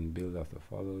production build of the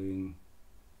following.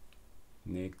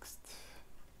 Next.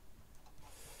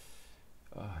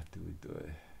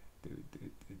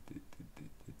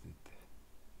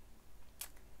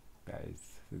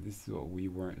 Guys, so this is what we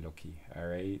weren't lucky. All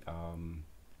right,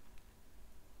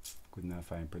 could not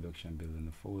find production build in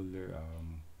the folder.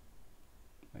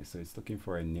 So it's looking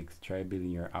for a next. Try building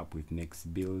your app with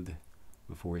next build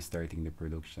before starting the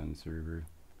production server.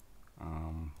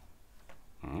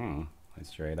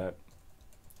 Let's try that.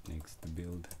 Next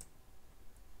build.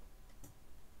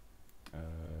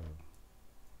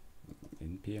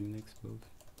 npm next build.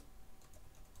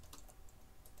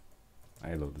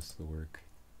 I love this to work.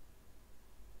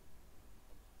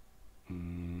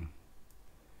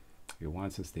 It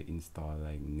wants us to install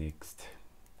like next.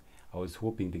 I was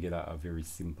hoping to get a very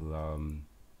simple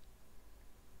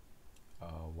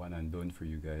one and done for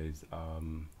you guys.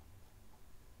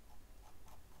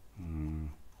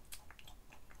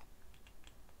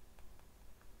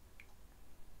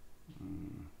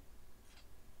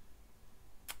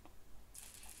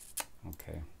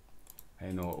 Okay,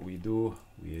 I know what we do.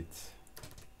 Wait.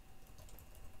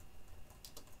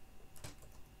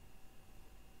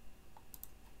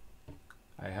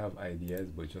 I have ideas,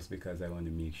 but just because I want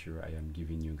to make sure I am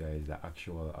giving you guys the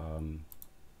actual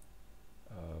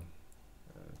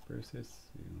process.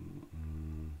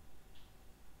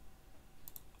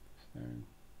 Sorry.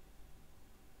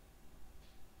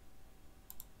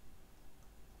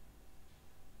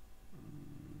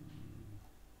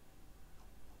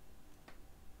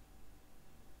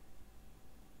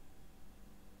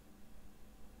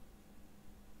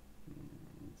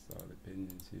 Install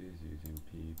dependencies using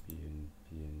PNP,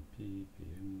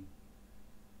 PM.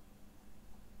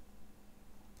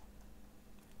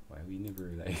 Why we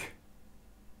never like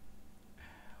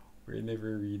we're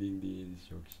never reading the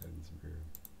instructions, bro.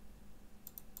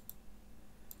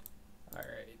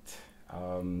 Alright.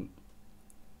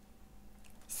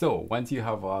 So once you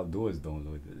have all those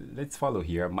downloaded, let's follow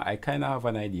here. I kind of have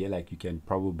an idea, like you can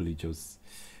probably just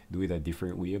do it a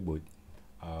different way, but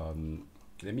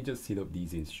let me just set up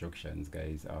these instructions,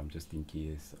 guys, just in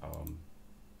case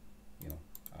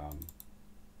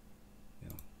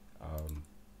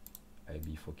I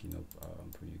be fucking up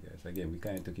for you guys. Again, we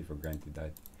kind of took it for granted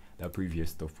that that previous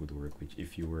stuff would work, which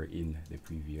if you were in the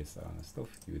previous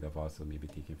stuff, you would have also maybe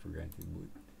taken for granted. But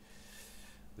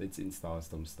let's install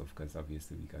some stuff, because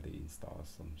obviously we gotta install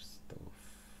some stuff.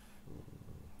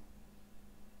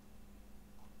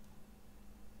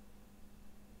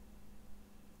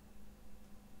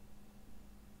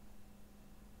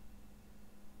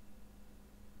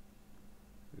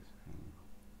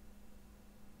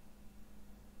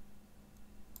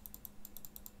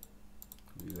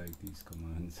 We like these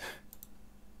commands.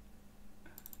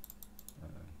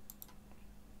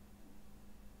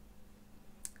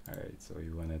 Alright, so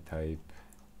you want to type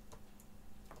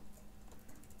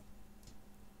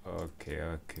okay.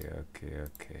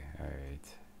 Alright,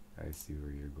 I see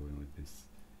where you're going with this.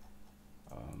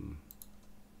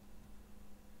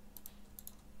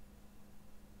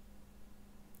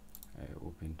 I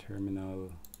open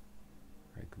terminal,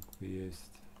 right click paste.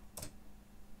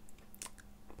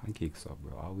 Pancakeswap,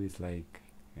 bro, always like,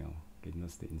 you know, getting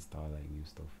us to install like new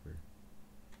stuff for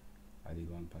adding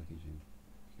one packaging.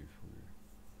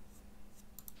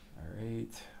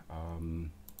 Alright,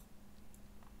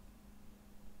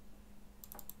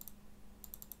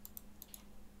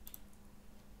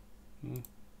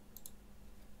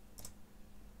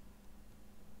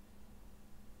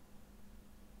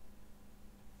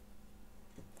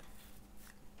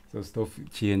 so stuff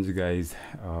change, guys,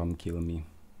 kill me,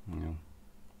 you know,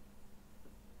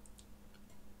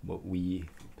 but we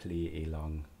play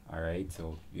along. Alright,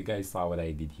 so you guys saw what I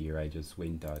did here. I just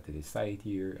went to the site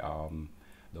here,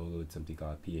 download something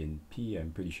called PNP.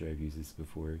 I'm pretty sure I've used this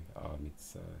before.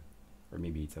 It's or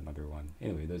maybe it's another one.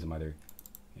 Anyway, it doesn't matter.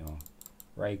 You know,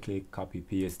 right click, copy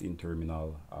paste in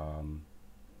terminal.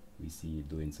 We see it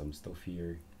doing some stuff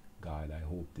here. God, I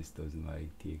hope this doesn't like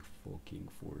take fucking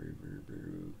forever,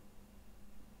 bro.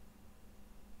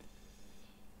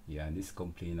 Yeah, and this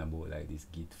complain about like this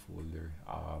git folder.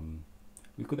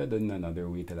 We could have done another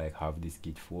way to like have this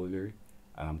git folder,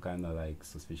 and I'm kind of like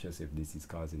suspicious if this is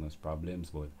causing us problems,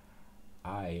 but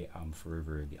I am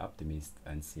forever the optimist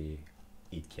and say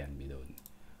it can be done.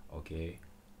 Okay,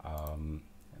 and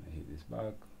I hit this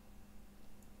back.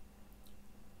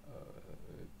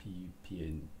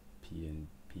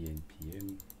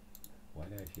 PM. Why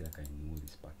do I feel like I know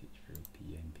this package for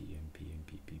PPP?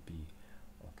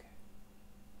 Okay.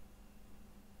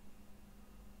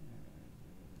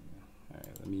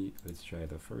 Alright, let's try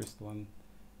the first one.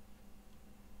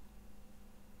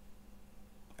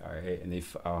 Alright, and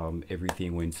if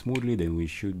everything went smoothly, then we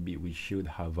should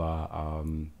have a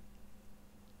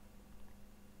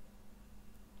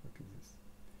what is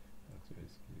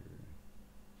this?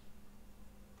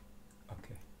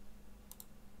 Okay.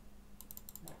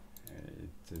 It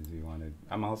says we wanted.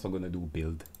 I'm also gonna do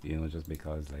build, you know, just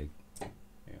because, like,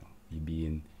 you know,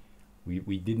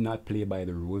 we did not play by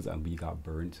the rules and we got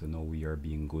burned, so now we are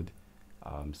being good.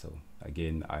 So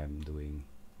again, I'm doing,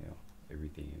 you know,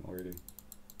 everything in order.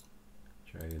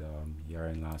 Tried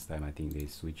yarn last time. I think they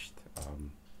switched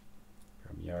from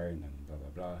yarn and blah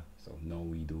blah blah. So now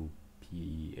we do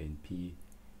PNP.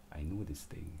 I know this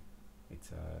thing.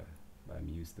 It's but I'm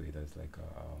used to it as like a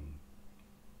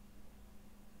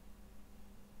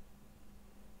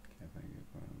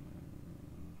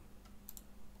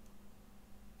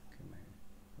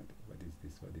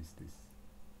what is this?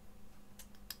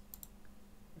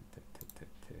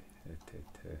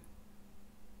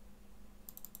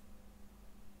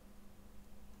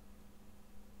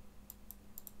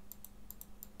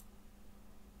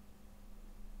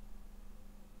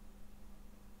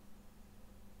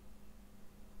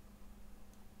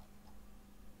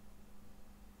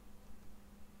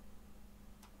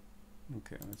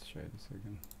 Okay, let's try this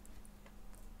again.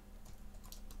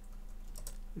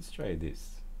 Let's try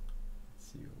this.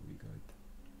 Let's see what we got.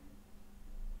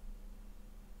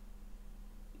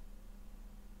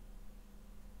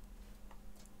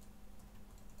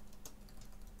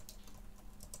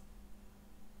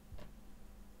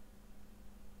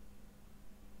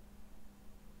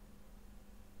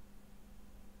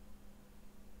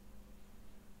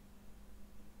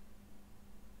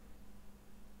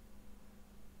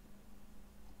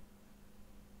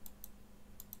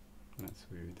 That's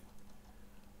weird.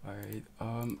 All right.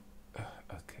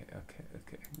 Okay,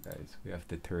 guys, we have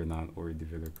to turn on our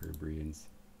developer brains.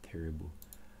 Terrible.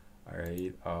 All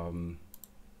right.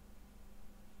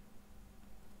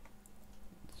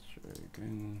 Let's try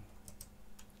again.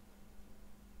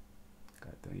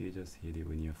 God, don't you just hate it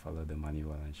when you follow the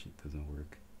manual and shit doesn't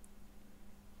work?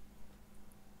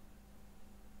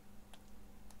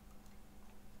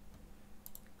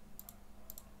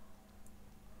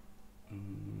 No.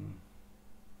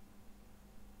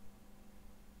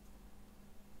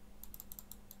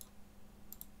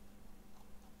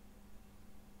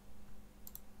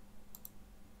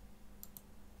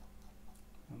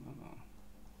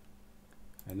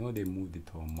 I know they moved it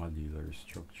to a modular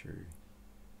structure.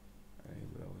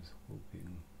 Right, but I was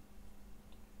hoping.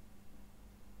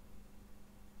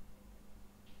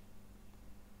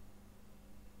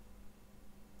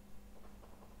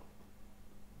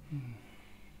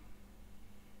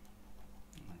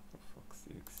 For fuck's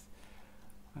sakes.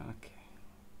 Okay.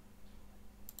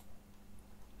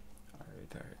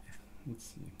 Alright. Let's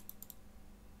see.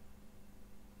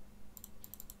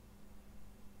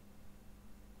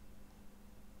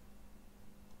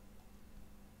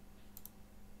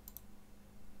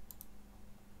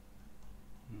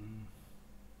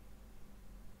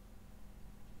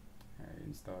 Alright,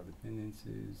 install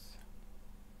dependencies.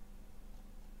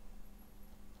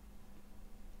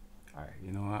 Alright,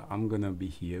 you know what? I'm gonna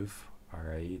behave,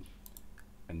 alright,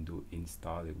 and do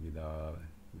install it with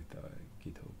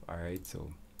GitHub. Alright, so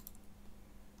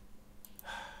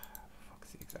fuck's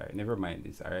sakes. Alright, never mind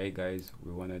this. Alright guys,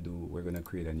 we're gonna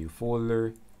create a new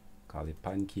folder, call it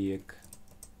pancake.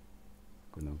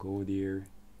 Gonna go there,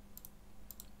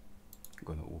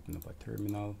 gonna open up a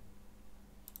terminal.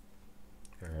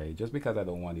 Alright, just because I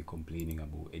don't want it complaining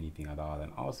about anything at all.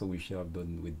 And also we should have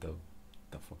done with the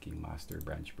fucking master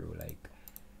branch, bro. Like,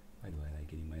 why do I like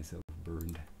getting myself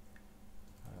burned?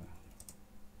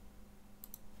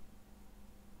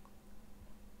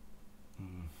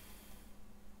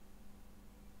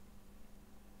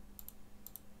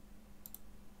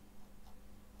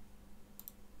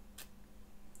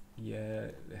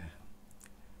 Yeah,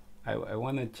 I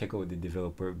want to check out the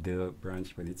developer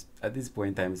branch, but it's at this point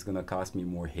in time it's gonna cost me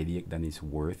more headache than it's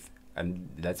worth, and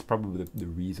that's probably the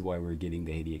reason why we're getting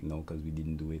the headache now, because we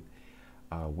didn't do it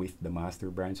with the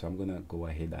master branch. So I'm gonna go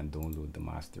ahead and download the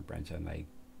master branch and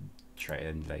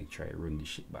try run the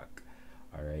shit back.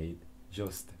 All right,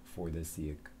 just for the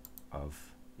sake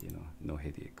of, you know, no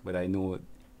headache. But I know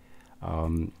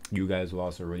you guys will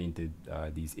also run into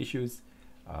these issues,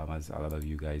 as a lot of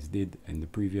you guys did in the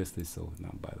previous list, so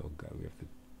not bad. Oh god, we have to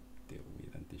deal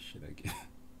with this shit again.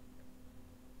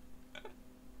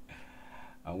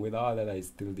 And with all that, I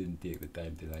still didn't take the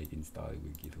time to install it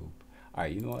with GitHub.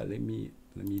 Alright, you know what, let me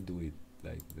do it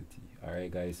like the T.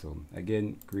 Alright guys, so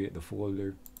again, create the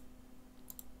folder.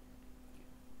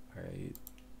 Alright,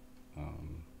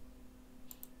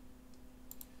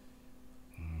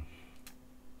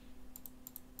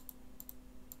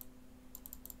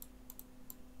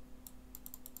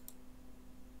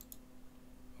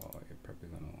 you're probably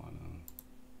gonna wanna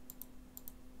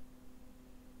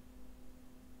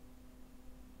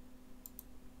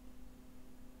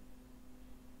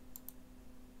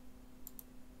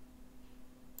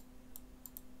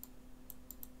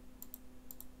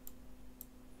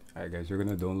Alright guys, we're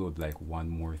gonna download like one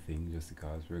more thing, just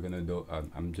because we're gonna do I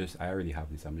already have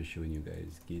this, I'm just showing you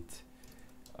guys. Git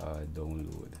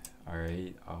download.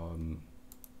 Alright,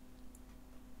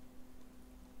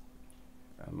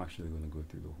 I'm actually gonna go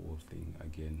through the whole thing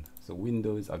again. So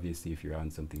Windows, obviously if you're on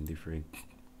something different,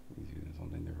 using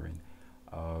something different,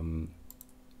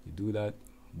 you do that,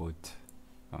 but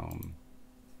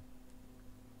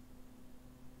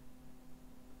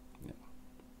yeah,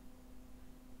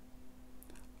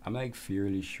 I'm like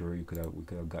fairly sure we could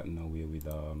have gotten away with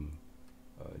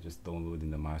just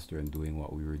downloading the master and doing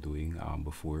what we were doing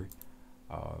before,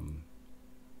 but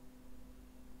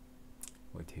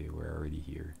hey, we're already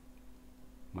here,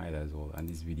 might as well. And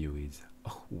this video is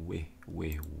way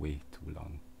too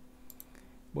long,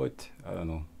 but I don't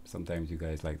know, sometimes you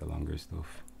guys like the longer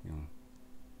stuff, you know.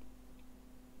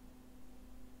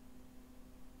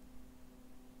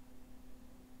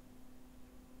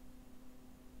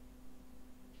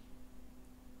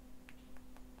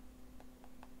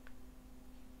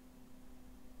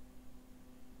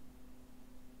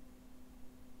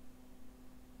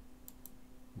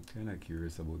 of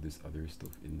curious about this other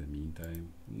stuff in the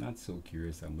meantime. I'm not so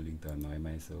curious I'm willing to annoy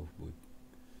myself, but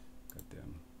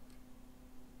goddamn.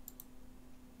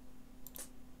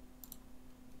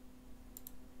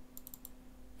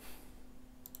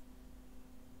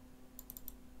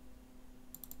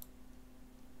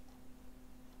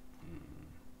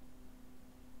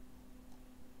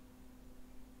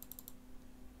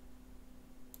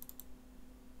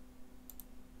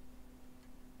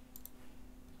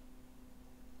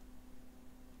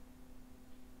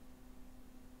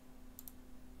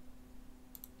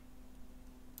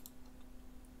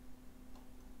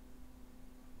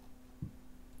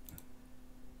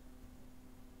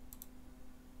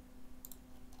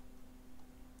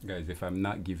 Guys, if I'm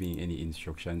not giving any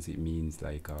instructions, it means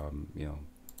like you know,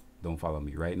 don't follow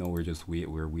me. Right now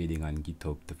we're waiting on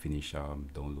GitHub to finish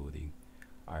downloading.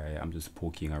 Alright, I'm just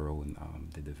poking around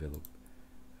the develop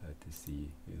to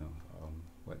see, you know,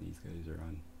 what these guys are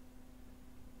on.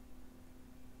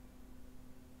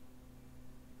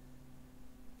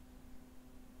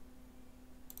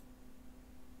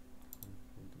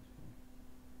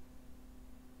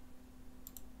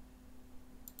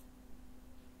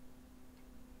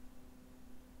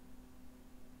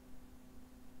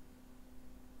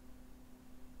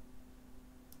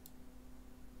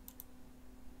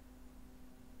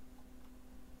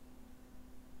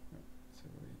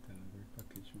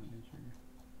 Package manager.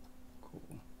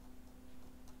 Cool.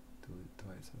 Do it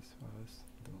twice as fast.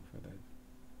 Don't for that.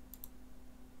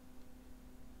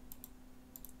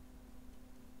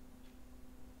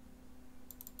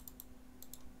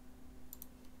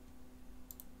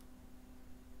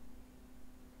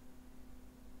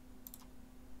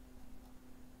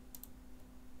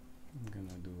 I'm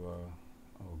gonna do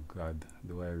oh god,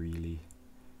 do I really?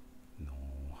 No.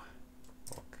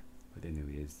 Fuck. But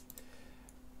anyways.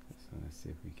 So let's see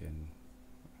if we can.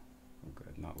 Oh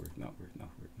god, not worth.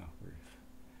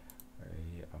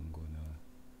 Alright, I'm gonna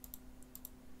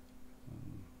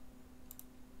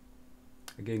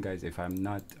again guys, if I'm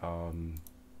not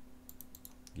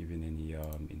giving any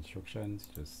instructions,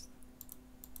 just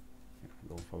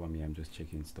don't follow me. I'm just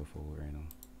checking stuff out right now.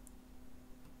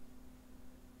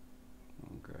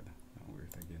 Oh god, not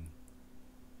worth again.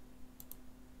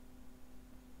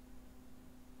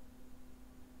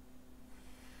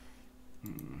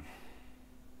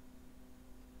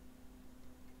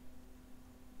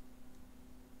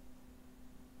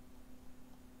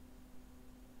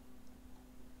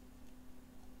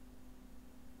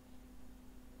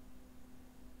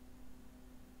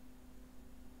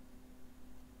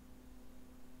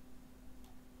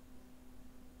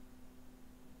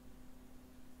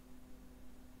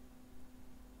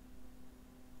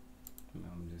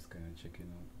 I'm just kind of checking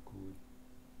out the code.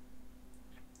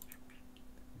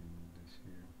 This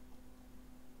here.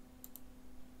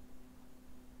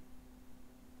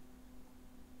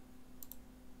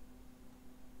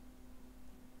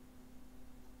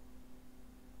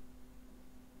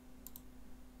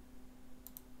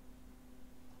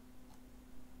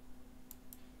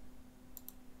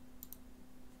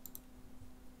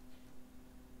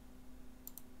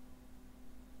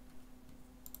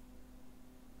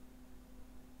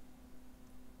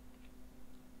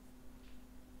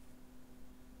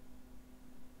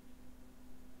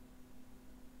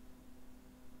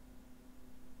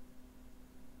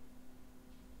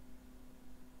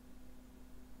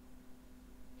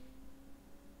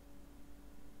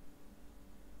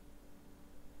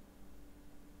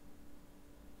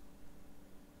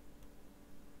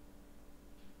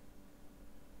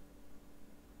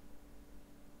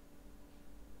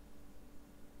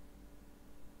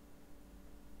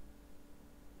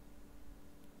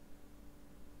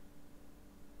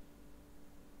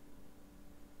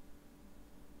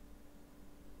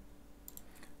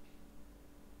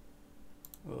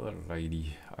 Alrighty,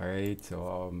 alright,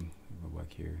 so go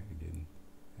back here again,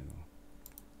 you know.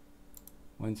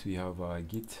 Once we have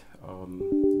Git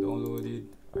downloaded,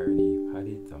 I already had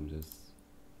it, I'm just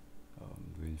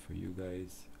doing for you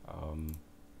guys. Let me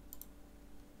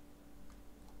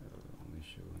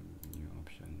show new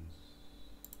options.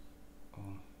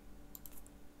 Oh,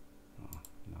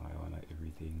 now I want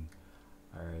everything.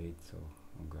 Alright, so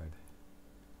oh god.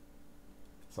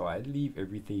 So I'd leave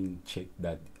everything checked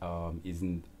that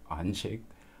isn't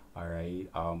unchecked.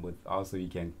 Alright, but also you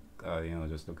can you know,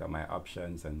 just look at my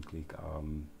options and click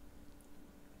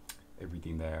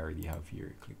everything that I already have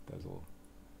here. Click that's all.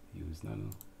 Use nano.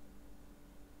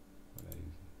 What I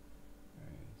use.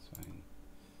 Alright, it's fine.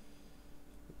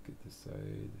 Look at this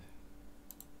side.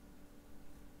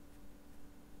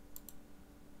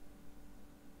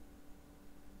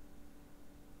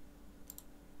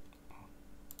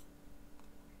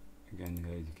 again,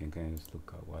 guys, you can kind of just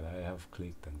look at what I have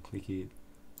clicked and click it.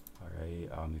 All right,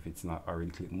 if it's not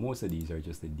already clicked, most of these are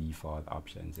just the default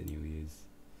options anyways.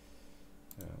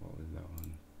 What was that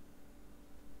one?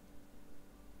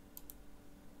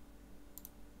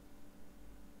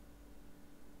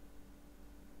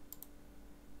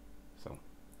 So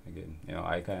again, you know,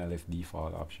 I kind of left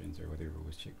default options or whatever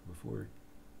was checked before.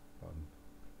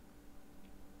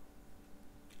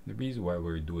 The reason why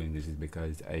we're doing this is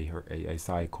because I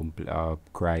saw a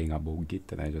crying about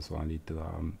Git, and I just wanted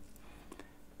to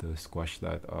squash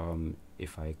that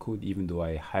if I could, even though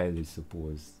I highly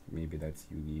suppose maybe that's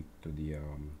unique to the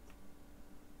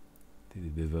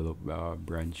develop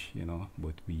branch, you know,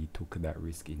 but we took that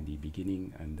risk in the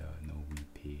beginning, and now we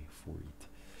pay for it,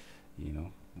 you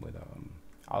know. But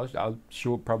I'll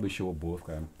probably show both,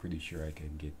 because I'm pretty sure I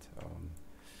can get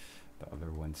the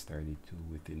other one started too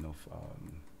with enough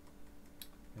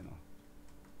you know,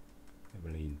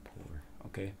 lane poor.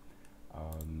 Okay,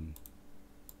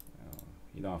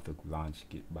 you don't have to launch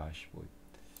git bash, but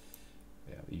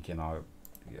yeah, you can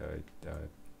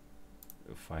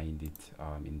find it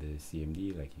in the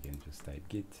CMD. Like, you can just type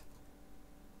git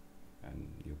and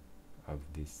you have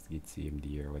this git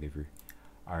CMD or whatever.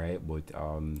 All right, but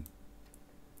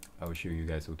I'll show you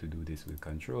guys how to do this with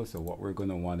control. So what we're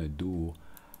gonna want to do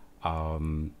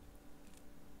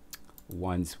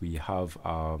once we have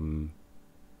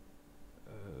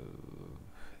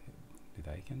did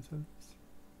I cancel this?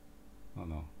 Oh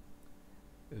no.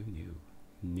 Oh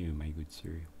no, my good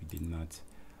sir, we did not.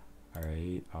 All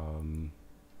right,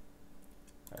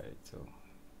 so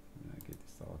I get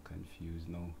this all confused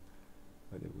now.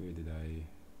 But where did I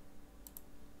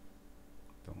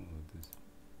download this?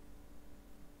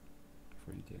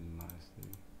 Front-end master.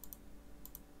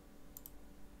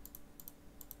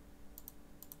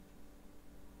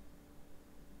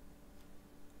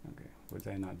 Okay, was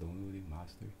I not downloading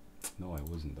master? No, I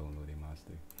wasn't downloading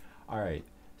master. All right,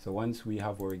 so once we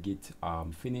have our git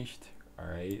finished, all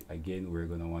right, again, we're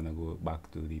gonna want to go back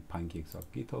to the pancakeswap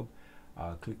GitHub,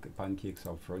 click the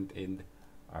pancakeswap front end.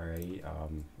 All right, you're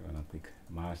gonna click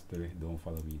master. Don't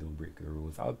follow me, don't break the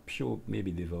rules. I'll show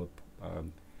maybe develop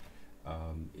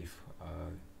if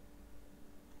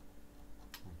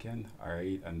we can. All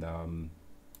right, and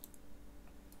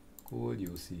code,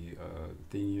 you'll see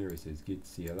thing here, it says git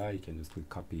CLI. You can just click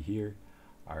copy here.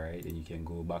 All right, and you can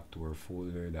go back to our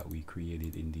folder that we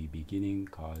created in the beginning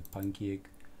called pancake.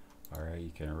 All right,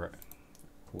 you can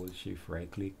hold shift right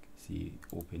click, see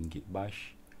open git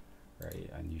bash, right,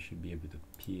 and you should be able to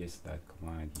paste that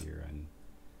command here. And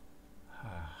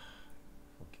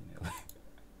fucking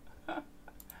hell.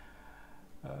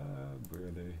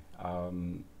 Brother,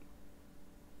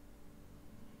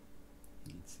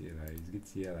 git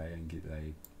CLI and git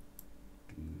like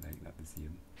not the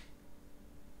same.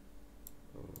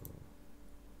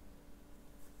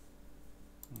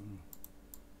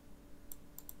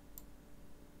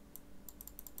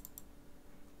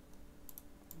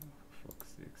 Fuck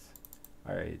sakes.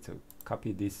 All right, so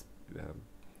copy this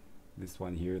this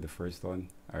one here, the first one.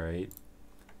 All right,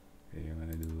 okay, I'm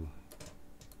gonna do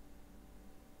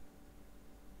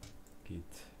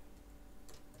git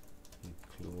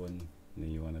clone, and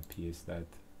then you want to paste that.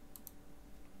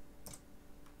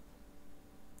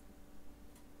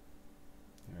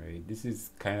 All right, this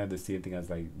is kind of the same thing as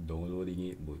like downloading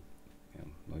it, but you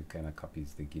know, it kind of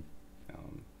copies the git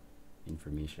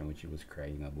information which he was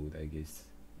crying about. I guess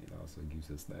it also gives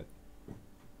us that.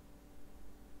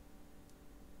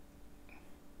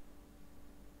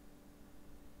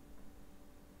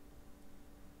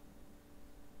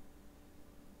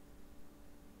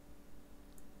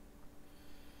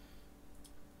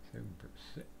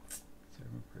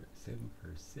 Seven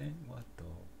percent. What the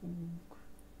fuck?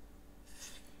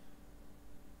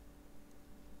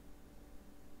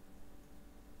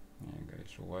 Yeah, guys.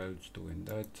 So while it's doing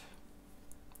that,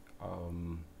 all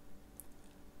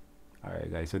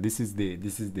right, guys. So this is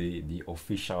the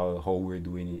official how we're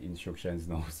doing it instructions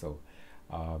now. So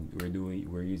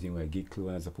we're using a git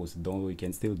clone as opposed to download. You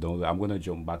can still download. I'm gonna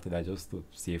jump back to that just to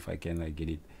see if I can like get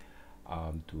it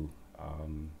to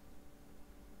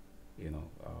you know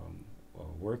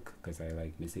work, because I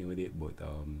like messing with it. But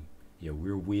yeah,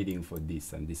 we're waiting for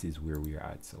this, and this is where we're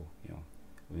at. So you know,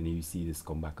 when you see this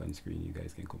come back on screen, you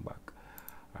guys can come back.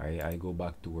 All right, I go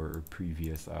back to our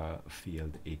previous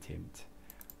failed attempt.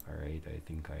 All right, I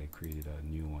think I created a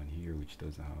new one here which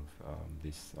doesn't have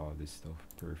all this stuff.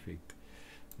 Perfect.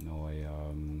 Now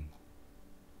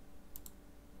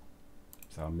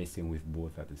so I'm messing with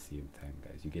both at the same time,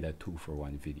 guys. You get a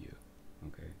 2-for-1 video.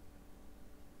 Okay.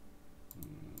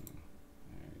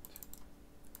 Alright,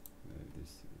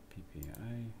 this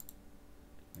PPI.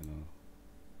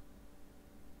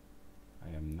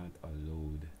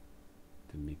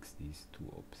 these two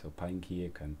up. So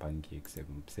Pancake and Pancake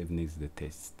 7. 7 is the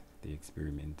test, the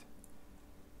experiment,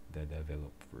 the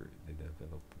developer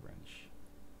branch,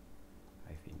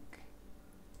 I think.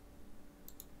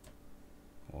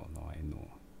 Oh no, I know.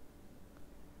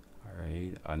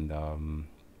 Alright, and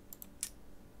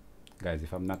guys,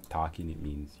 if I'm not talking, it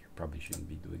means you probably shouldn't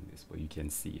be doing this, but you can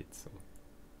see it, so.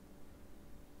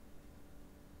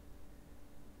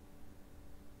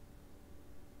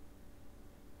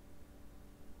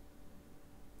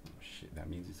 Oh shit, that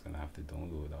means it's gonna have to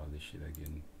download all this shit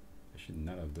again. I should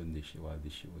not have done this shit while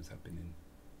this shit was happening.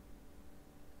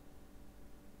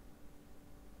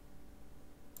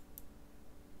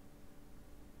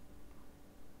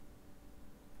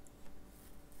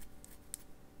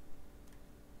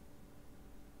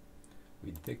 We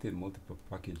detected multiple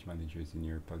package managers in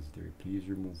your repository. Please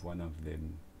remove one of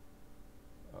them.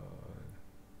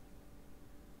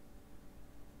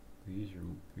 Please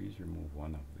remove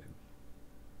one of them.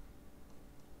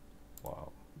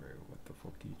 Wow, bro, what the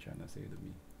fuck are you trying to say to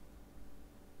me?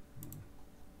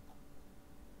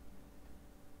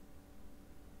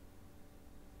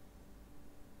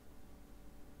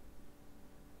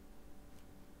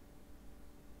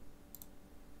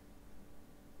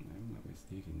 I'm not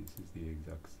mistaken, this is the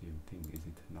exact same thing, is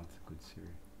it not, good sir?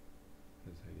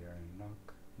 There's a yarn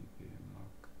lock, UPM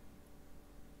lock.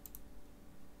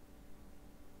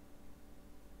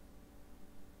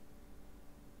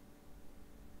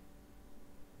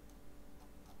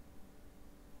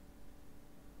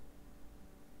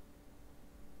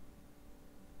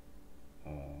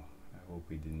 Oh, I hope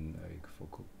we didn't like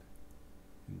fuck up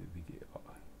in the video.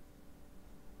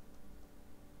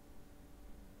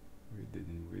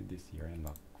 Where this yarn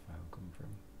lock file come from?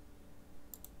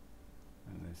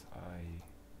 Unless I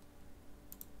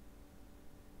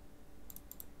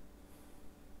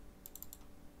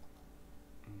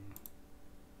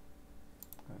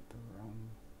got the wrong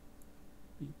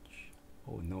speech.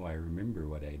 Oh no, I remember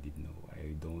what I did know.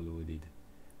 I downloaded,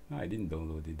 no, I didn't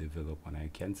download the develop one. I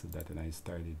canceled that and I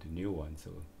started the new one.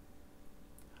 So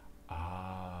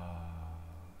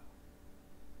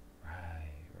right.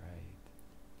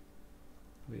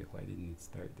 Wait, why didn't it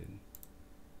start then?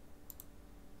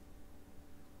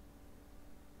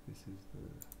 This is the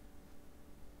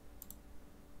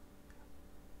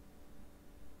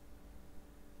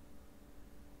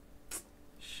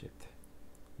shit.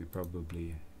 We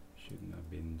probably shouldn't have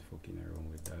been fucking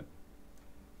around with that.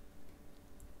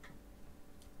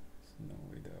 So now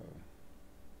with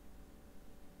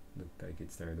looked like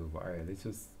it started over. Alright, let's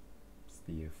just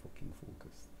stay fucking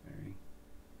focused. Alright.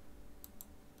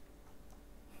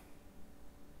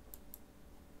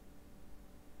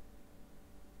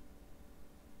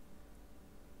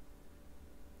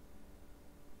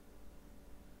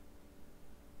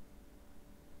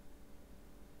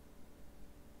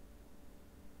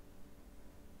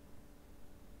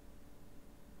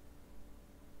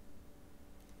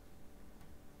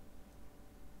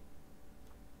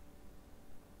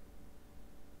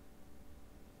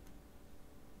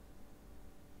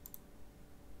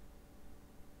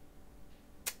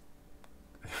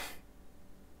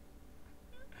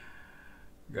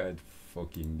 God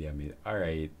fucking damn it.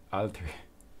 Alright, alter.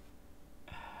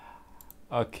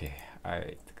 Okay,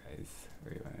 alright, guys.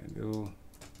 What do you wanna do?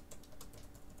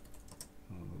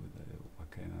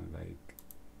 What kind of like.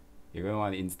 You're gonna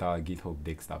want to install GitHub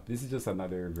desktop. This is just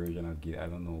another version of Git. I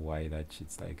don't know why that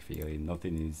shit's like failing.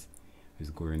 Nothing is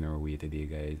going our way today,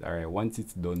 guys. Alright, once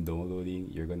it's done downloading,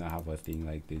 you're gonna have a thing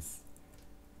like this.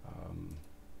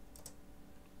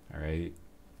 Alright.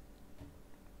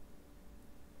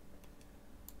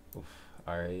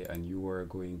 Alright, and you are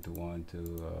going to want to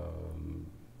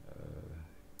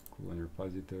go on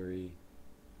repository.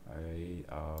 Alright,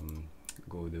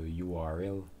 go to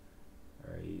URL.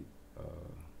 Alright,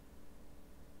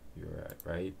 you're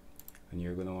right, and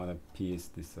you're gonna want to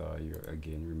paste this.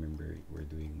 Again, remember we're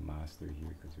doing master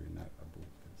here because we're not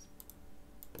above this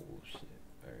bullshit.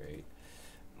 Alright,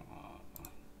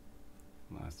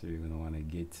 master, you're gonna want to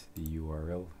get the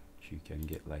URL, which you can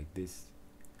get like this.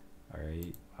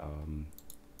 Alright,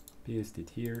 paste it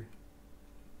here.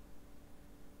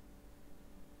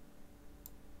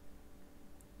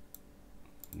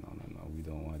 No, we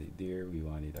don't want it there. We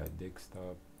want it at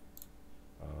desktop.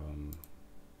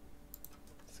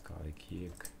 Let's call it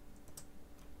cake.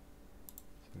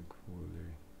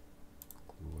 Folder,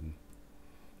 clone.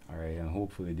 Alright, and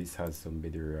hopefully this has some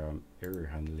better error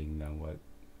handling than what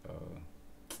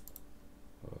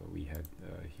we had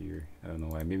here. I don't know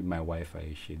why. Maybe my Wi-Fi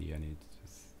is shitty and it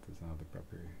just doesn't have the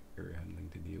proper error handling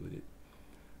to deal with it.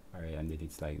 Alright, and then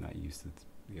it's like not used to,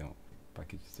 you know,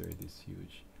 package start is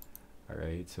huge. All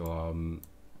right, so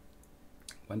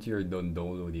once you're done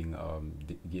downloading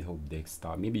GitHub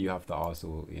desktop, maybe you have to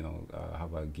also, you know,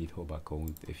 have a GitHub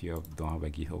account. If you don't have a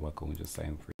GitHub account, just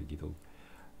sign up for GitHub,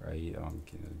 right?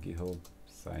 GitHub,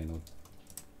 sign up,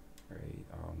 right?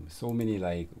 So many,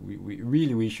 like,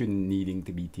 we shouldn't needing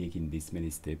to be taking this many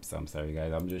steps. I'm sorry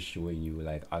guys, I'm just showing you,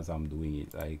 like, as I'm doing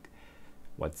it, like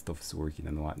what stuff's working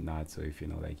and what not. So if you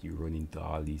know, like, you run into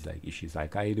all these like issues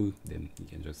like I do, then you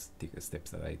can just take the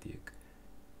steps that I take.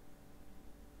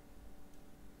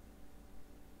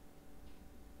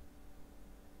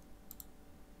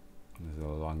 This is the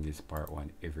longest part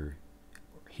one ever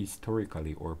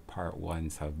historically, or part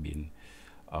ones have been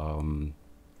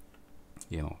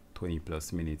you know, 20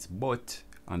 plus minutes. But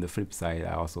on the flip side,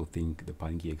 I also think the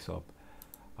pancakeswap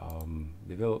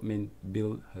development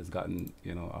build has gotten,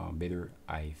 you know, better.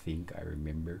 I think I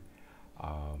remember.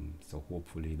 So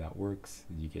hopefully that works.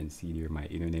 As you can see there, my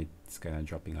internet's kind of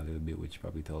dropping a little bit, which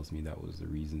probably tells me that was the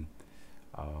reason.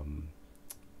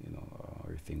 You know,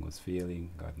 everything was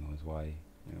failing. God knows why.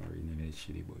 You know, our internet is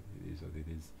shitty, but it is what it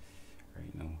is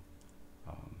right now.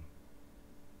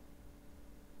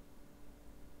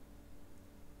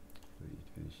 Hopefully it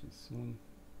finishes soon.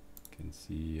 You can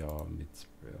see it's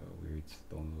where it's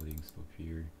downloading stuff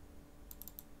here.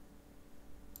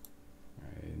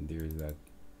 Alright, and there's that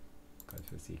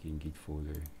godforsaken Git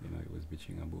folder, you know, it was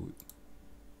bitching about.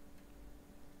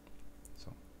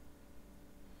 So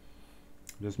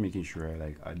just making sure I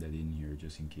like add that in here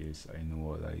just in case. I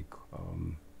know, like,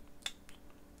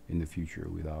 in the future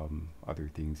with other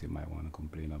things you might want to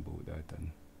complain about that,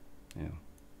 and you know,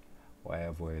 why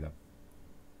avoid a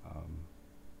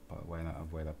why not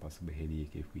avoid a possible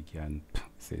headache if we can,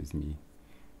 says me.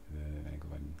 Then I go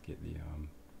and get the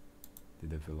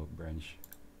develop branch.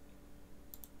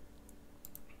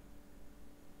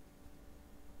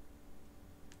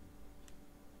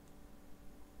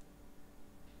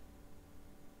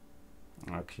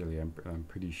 Actually, I'm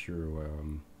pretty sure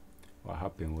what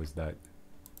happened was that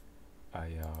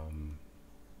I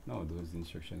no, those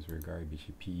instructions were garbage.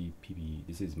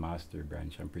 This is master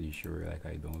branch. I'm pretty sure, like,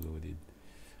 I downloaded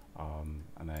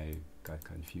and I got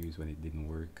confused when it didn't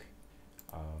work.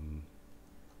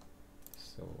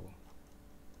 So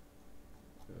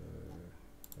I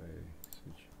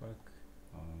switch back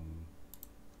here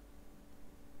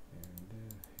and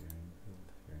there, here and build,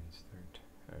 here and start.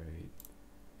 Alright,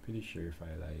 pretty sure if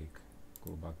I like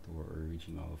go back to our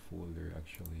original folder,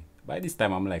 actually by this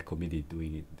time I'm like committed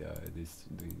doing it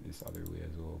doing this other way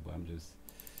as well, but I'm just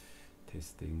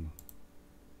testing.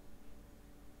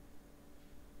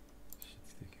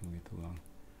 Shit's taking way too long.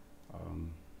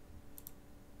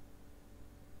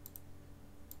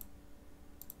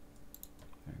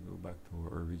 I go back to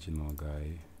our original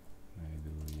guy. I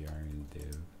do yarn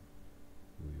dev.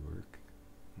 Will it work?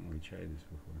 We tried this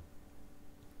before.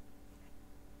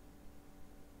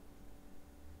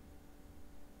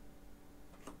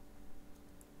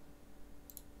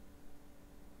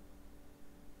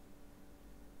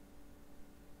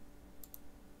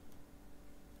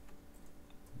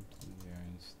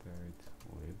 Yarn start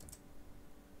web.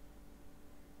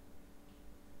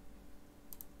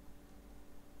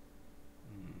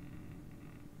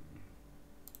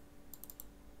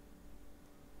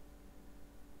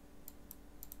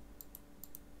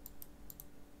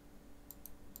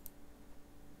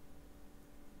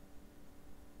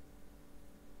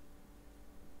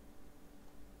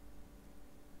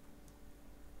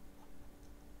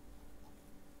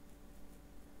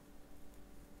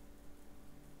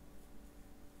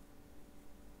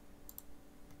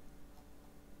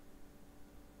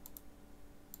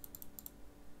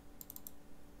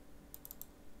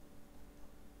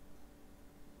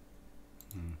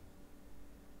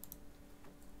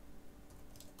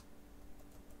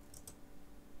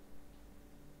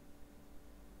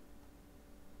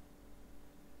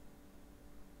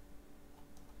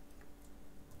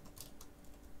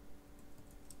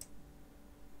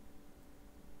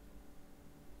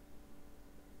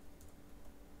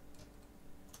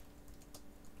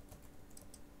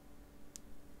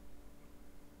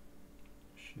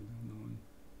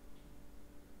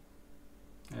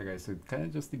 Alright guys, so kind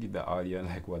of just to get the audio and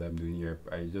like what I'm doing here,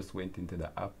 I just went into the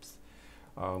apps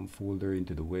folder,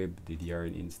 into the web, did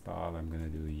yarn install. I'm gonna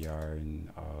do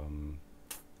yarn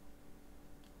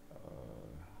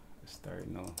start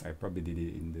now. I probably did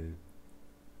it in the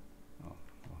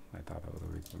I thought I would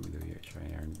have worked. Let me do try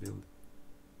yarn build.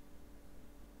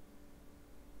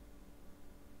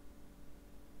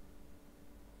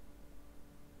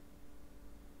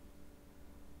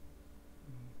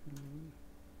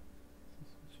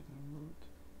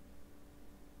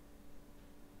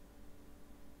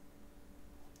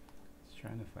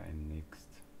 find next.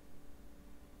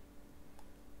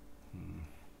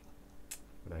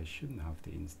 But I shouldn't have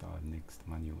to install next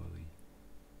manually.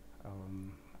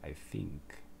 I think.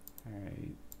 All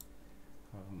right.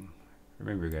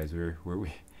 Remember, guys, we're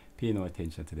paying no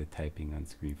attention to the typing on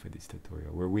screen for this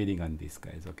tutorial. We're waiting on this,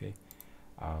 guys. Okay.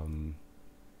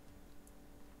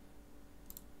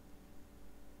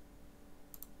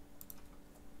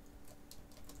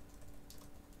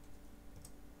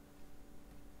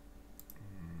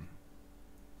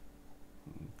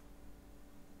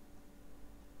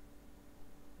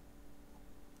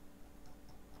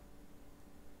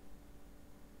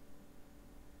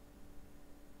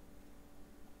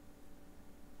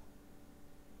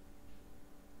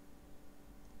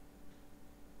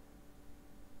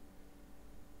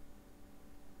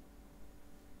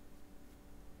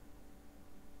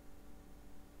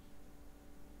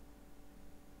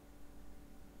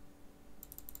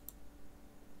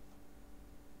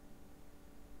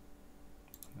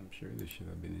 I'm sure this should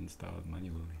have been installed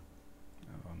manually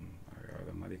or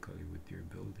automatically with your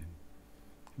building.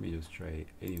 Let me just try it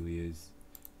anyways.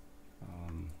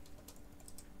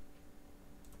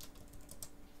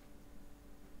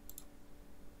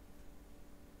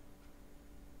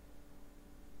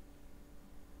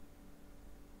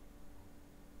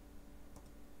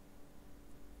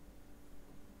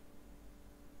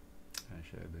 I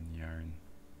should have done yarn.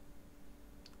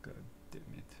 God damn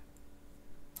it.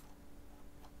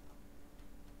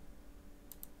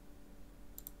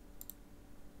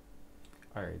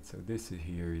 Alright, so this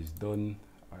here is done.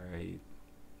 Alright,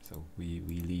 so we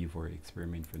leave our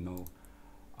experiment for now.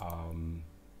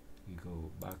 We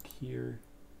go back here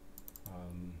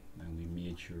and we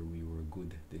made sure we were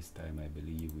good this time. I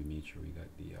believe we made sure we got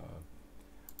the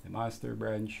master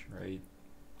branch, right?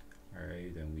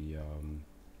 Alright, and we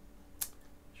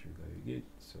sure got a git.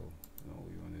 So now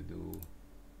we want to do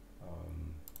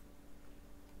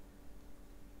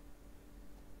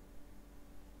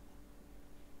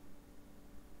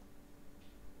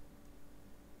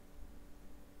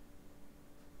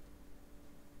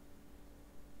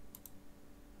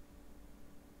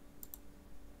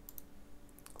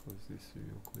close this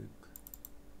real quick.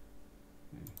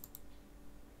 Okay.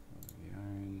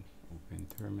 Yarn, open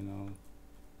terminal.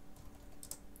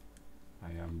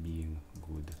 I am being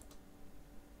good.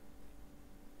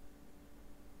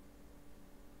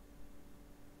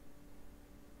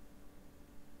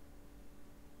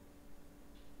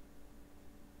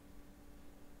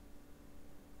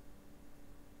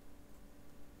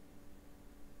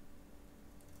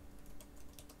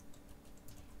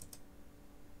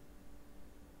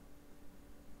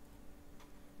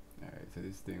 So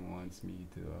this thing wants me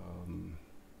to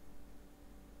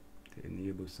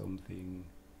enable something.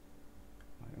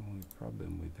 My only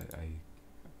problem with that,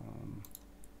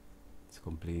 it's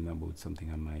complaining about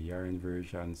something on my yarn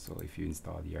version. So if you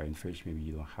install yarn fresh, maybe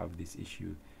you don't have this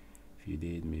issue. If you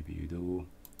did, maybe you do.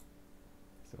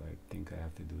 So I think I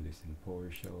have to do this in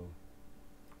PowerShell.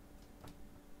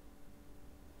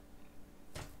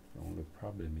 The only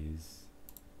problem is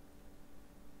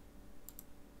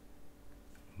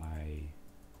my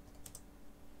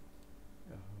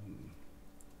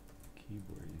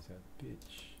keyboard is at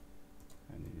pitch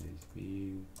and it is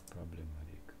being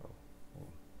problematic. Oh.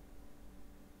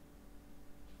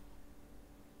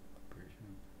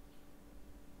 Operation.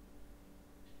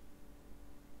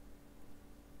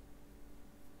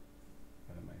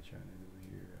 What am I trying to do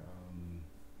here?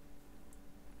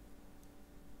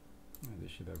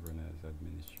 This should have run as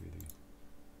administrator.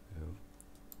 So.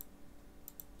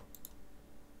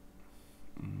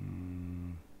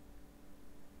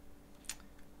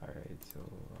 Alright, so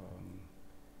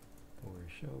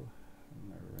PowerShell, I'm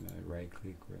gonna right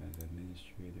click, run as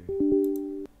administrator.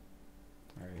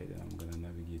 Alright, then I'm gonna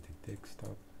navigate to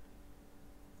desktop.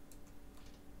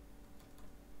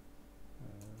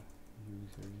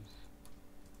 Users.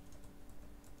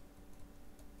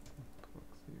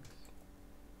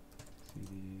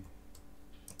 CD.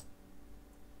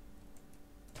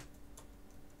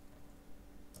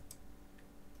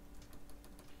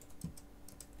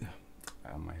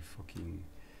 My fucking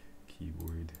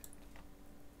keyboard.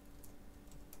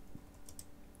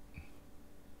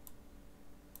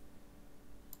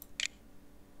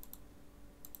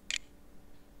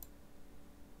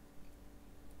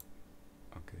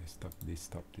 Okay, stop this.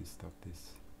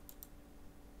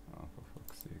 Oh, for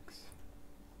fuck's sakes.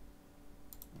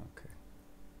 Okay.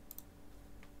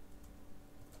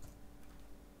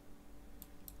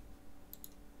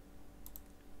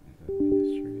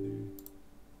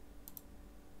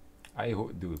 I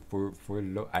hope, dude,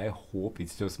 I hope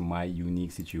it's just my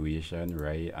unique situation,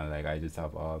 right? And like I just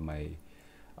have all my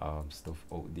stuff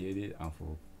outdated, and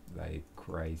for like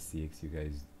Christ's sakes, you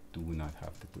guys do not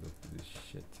have to put up with this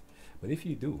shit. But if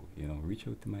you do, you know, reach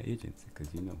out to my agency,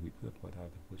 because you know we put up all the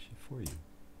bullshit for you.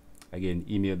 Again,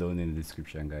 email down in the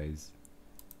description, guys.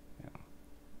 Yeah.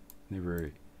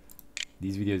 Never,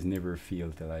 these videos never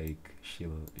feel to like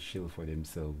shill for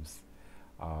themselves.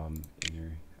 I'm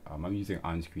using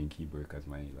on-screen keyboard because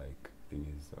my like thing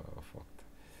is fucked.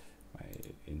 My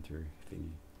enter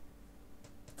thingy.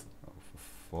 Oh, for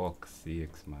fuck's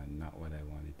sakes, man! Not what I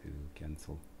wanted to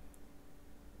cancel.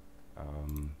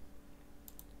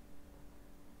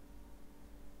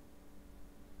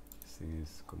 This thing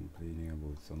is complaining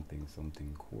about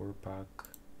something core pack.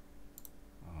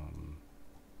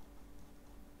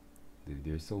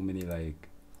 There's so many like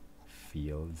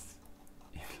fields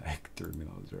in like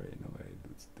terminals right now. I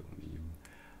just don't even.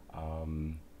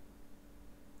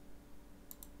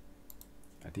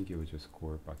 I think it was just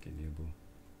core pack enable.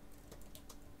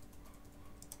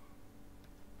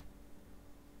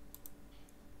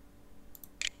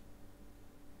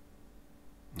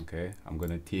 Okay, I'm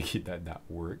gonna take it that that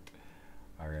worked.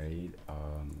 All right.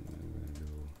 I'm gonna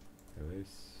do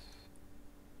this.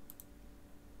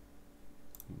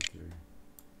 Enter.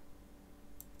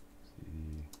 CD.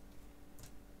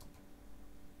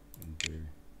 Enter.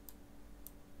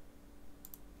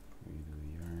 We do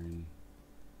yarn.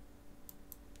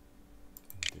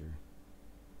 Enter.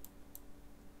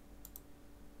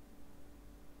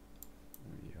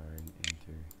 Yarn.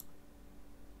 Enter.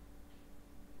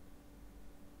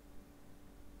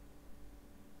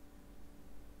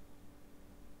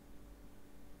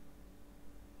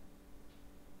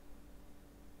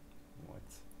 What?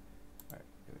 Alright.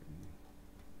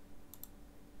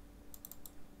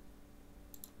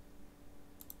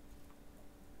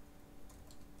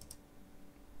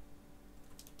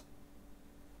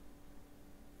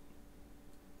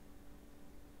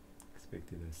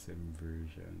 Expected a 7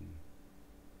 version.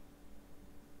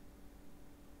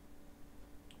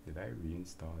 Did I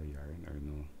reinstall yarn or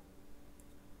no?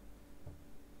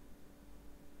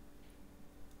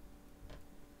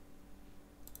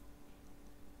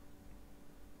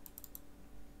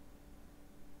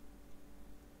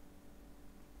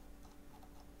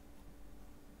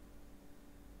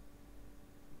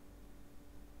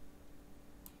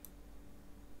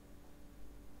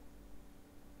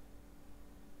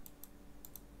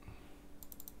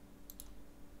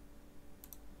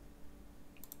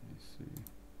 Let's see.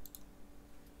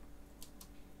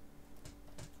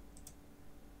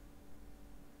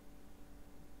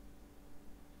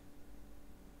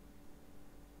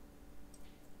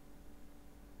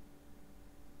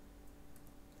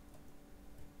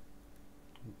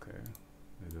 Okay,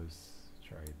 let us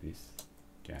try this.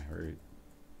 Can't hurt.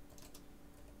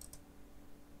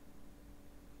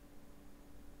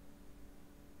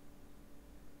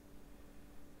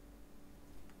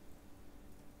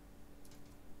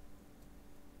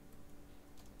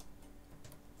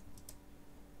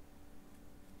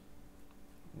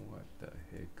 What the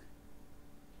heck?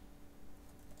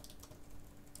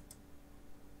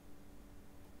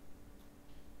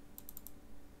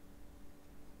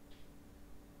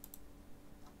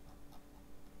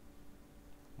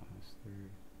 Master.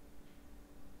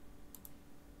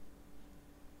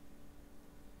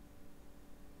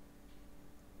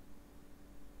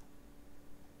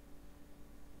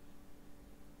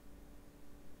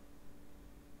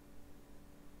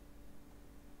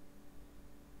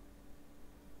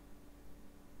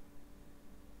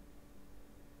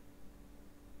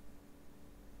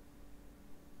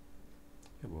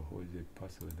 Yeah, but how is it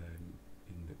possible that I'm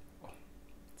in the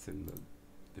it's in the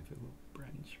develop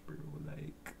branch, bro?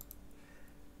 Like,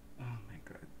 oh my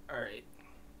god.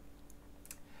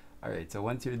 Alright, so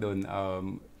once you're done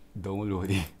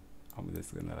downloading I'm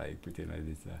just gonna like pretend like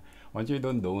this. Once you're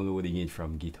done downloading it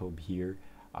from GitHub here,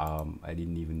 I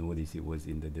didn't even notice it was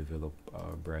in the develop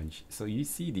branch. So you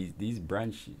see these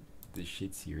branch the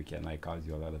shits here can like cause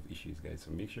you a lot of issues, guys.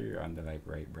 So make sure you're on the like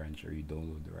right branch or you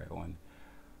download the right one.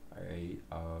 Alright,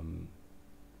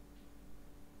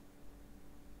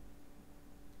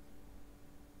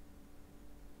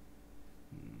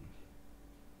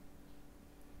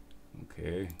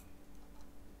 okay.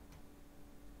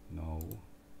 No.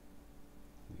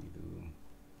 We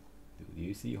do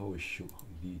you see how shook?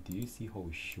 Do you see how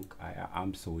shook?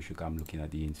 I'm so shook. I'm looking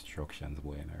at the instructions,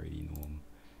 boy, and I already know them.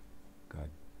 God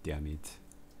damn it.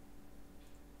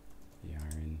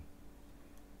 Yarn.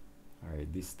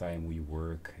 Alright, this time we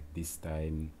work. This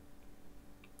time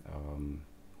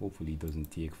hopefully it doesn't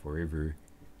take forever.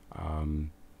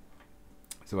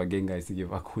 So again, guys, to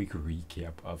give a quick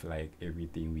recap of like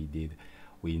everything we did,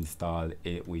 we installed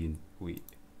it, we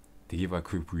to give a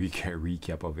quick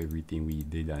recap of everything we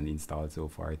did and installed so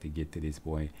far to get to this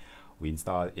point. We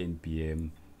installed npm,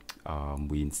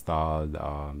 we installed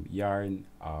yarn.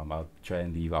 I'll try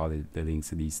and leave all the links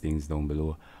to these things down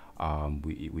below.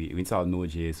 We installed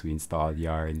node.js, we installed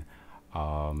yarn,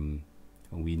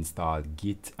 we installed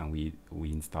git, and we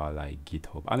installed like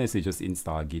GitHub. Honestly, just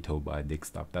install GitHub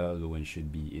desktop. That alone should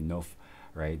be enough,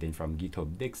 right? Then from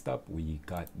GitHub desktop we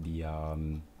got the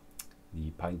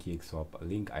pancakeswap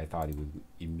link. I thought it would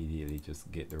immediately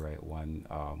just get the right one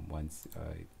once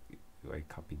I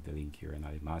copied the link here and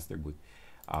I master, but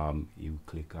you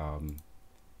click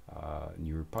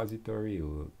new repository,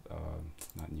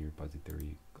 not new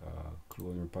repository,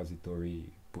 clone repository,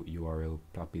 put URL,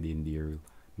 plop it in there,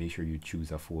 make sure you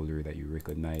choose a folder that you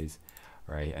recognize,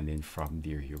 right? And then from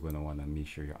there you're gonna want to make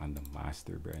sure you're on the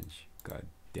master branch. God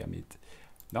damn it,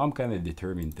 now I'm kind of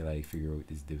determined to like figure out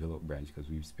this develop branch because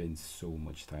we've spent so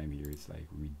much time here, it's like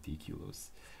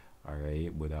ridiculous. All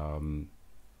right, but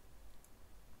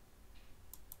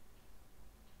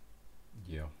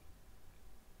yeah,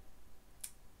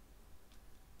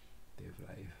 dev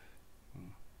life.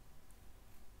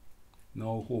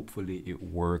 Now hopefully it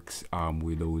works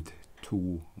without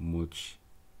too much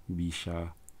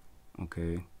bisha.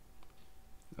 Okay,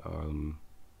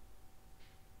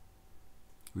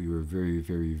 we were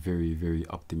very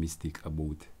optimistic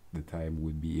about the time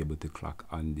we'd be able to clock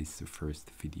on this first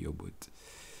video, but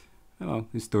you know,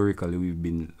 historically we've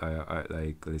been at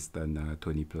like less than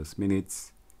 20 plus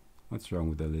minutes. What's wrong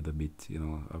with a little bit, you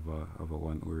know, of a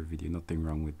 1 hour video? Nothing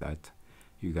wrong with that.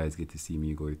 You guys get to see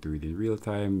me go through it in real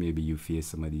time. Maybe you face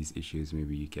some of these issues,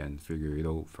 maybe you can figure it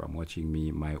out from watching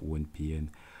me, my own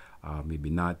pain. Maybe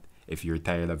not. If you're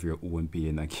tired of your own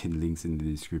pain, again, links in the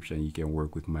description. You can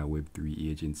work with my Web3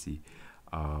 agency.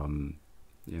 You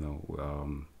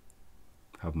know,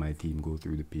 have my team go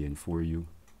through the pain for you.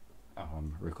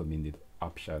 Recommended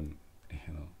option,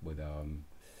 you know, but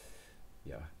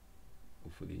yeah,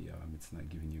 hopefully it's not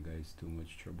giving you guys too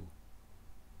much trouble.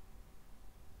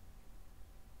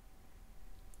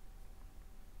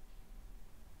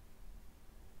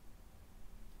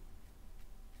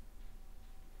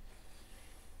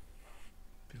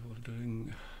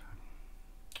 Building.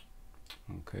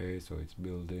 Okay, so it's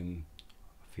building.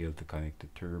 Failed to connect to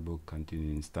turbo,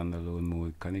 continue in standalone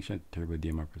mode. Connection to turbo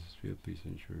DMR process failed, please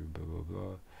ensure blah blah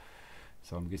blah.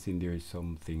 So I'm guessing there is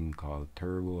something called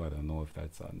turbo. I don't know if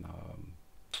that's on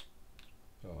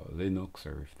Linux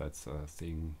or if that's a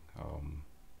thing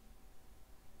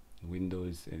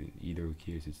Windows. And in either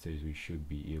case it says we should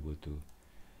be able to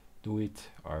do it.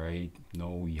 All right,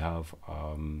 now we have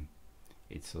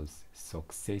it's a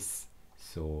success,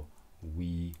 so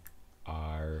we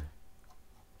are,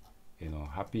 you know,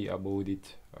 happy about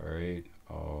it. All right,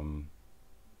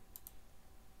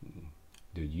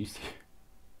 dude, you see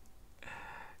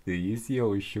do you see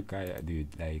how shook I,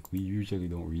 dude? Like, we usually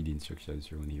don't read instructions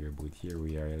around here, but here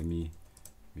we are. Let me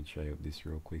try out this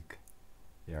real quick.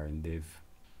 Yarn dev,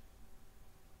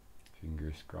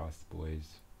 fingers crossed,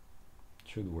 boys.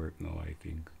 Should work now, I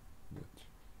think, but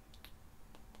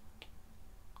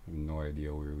I have no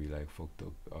idea where we like fucked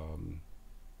up.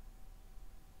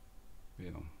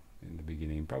 You know, in the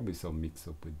beginning, probably some mix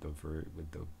up with the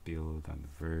build and the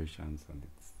versions, and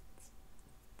it's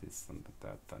this and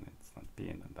that, and it's not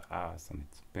pain in the ass, and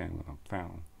it's pain when I'm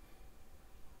found.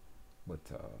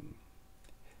 But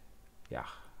yeah,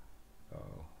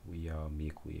 we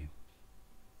make way.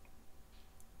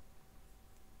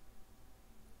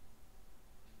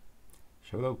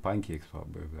 Shout out pancakeswap,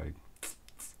 bro. Like,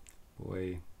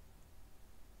 boy,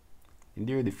 in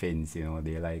their defense, you know,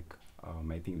 they like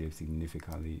I think they've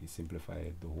significantly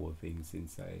simplified the whole thing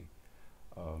since I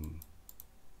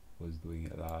was doing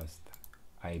it last,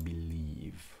 I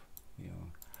believe, you know.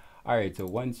 All right, so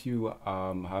once you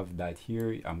have that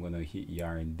here, I'm gonna hit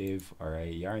yarn dev. All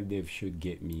right, yarn dev should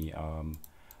get me a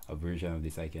version of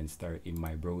this I can start in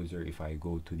my browser. If I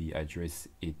go to the address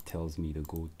it tells me to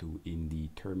go to in the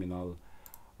terminal.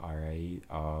 All right,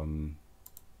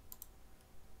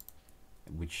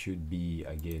 which should be,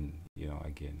 again, you know,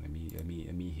 again, let me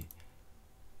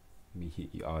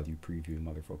hit all you preview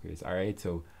motherfuckers. All right,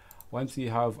 so once you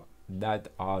have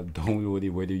that all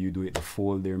downloaded, whether you do it the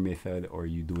folder method or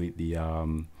you do it the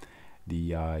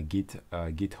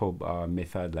GitHub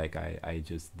method like I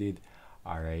just did.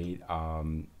 All right,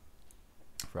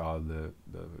 for all the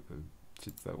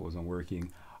shit that wasn't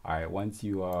working. All right, once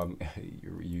you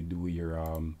you do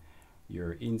your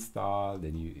install,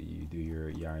 then you do your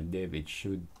yarn dev, it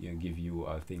should, you know, give you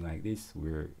a thing like this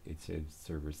where it says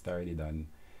server started on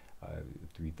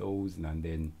 3000, and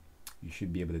then you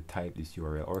should be able to type this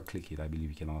URL or click it. I believe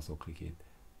you can also click it.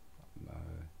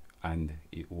 and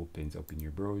it opens up in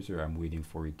your browser. I'm waiting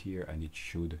for it here, and it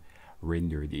should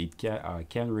render. It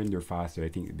can render faster. I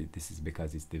think this is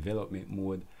because it's development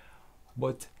mode.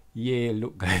 But yeah,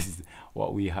 look guys,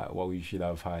 what we should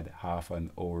have had half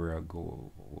an hour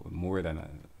ago, more than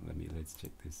let's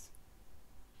check this.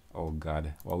 Oh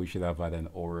god, what we should have had an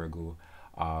hour ago.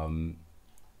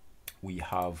 We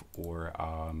have our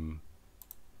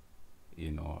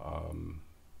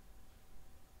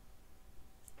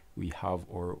we have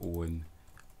our own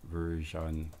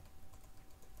version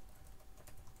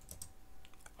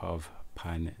of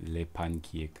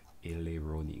pancake LA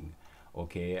running.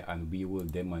 Okay, and we will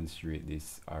demonstrate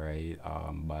this, all right,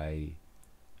 by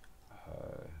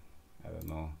I don't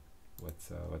know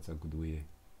what's a good way.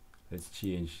 Let's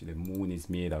change. The moon is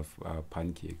made of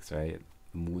pancakes, right?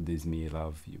 The mood is made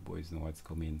of, you boys know what's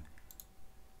coming,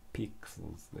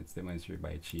 pixels. Let's demonstrate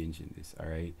by changing this, all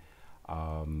right.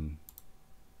 Oh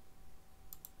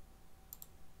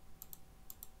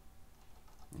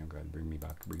god, bring me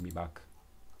back.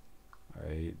 All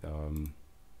right.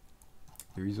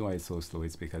 The reason why it's so slow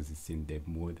is because it's in dev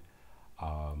mode.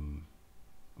 I'm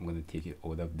gonna take it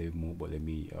out of dev mode, but let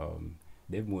me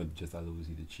dev mode just allows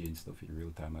you to change stuff in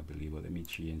real time, I believe. But let me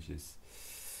change this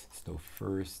stuff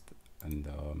first and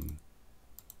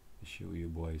show you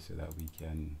boys so that we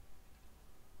can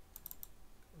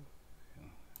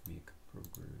make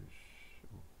progress.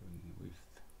 Open with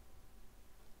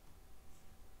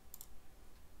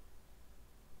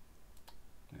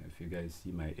if you guys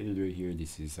see my editor here,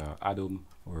 this is Atom,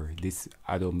 or this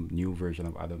Atom, new version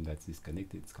of Atom that's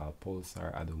disconnected. It's called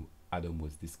Pulsar. Atom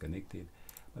was disconnected,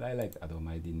 but I liked Atom.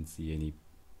 I didn't see any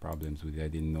problems with it. I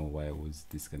didn't know why it was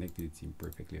disconnected. It seemed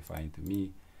perfectly fine to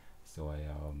me, so I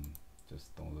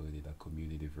just downloaded a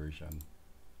community version,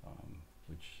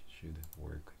 which should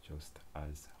work just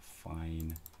as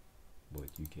fine. But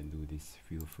you can do this,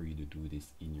 feel free to do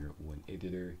this in your own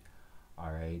editor.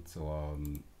 All right, so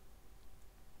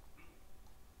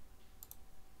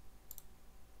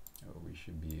we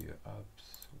should be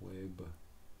apps, web,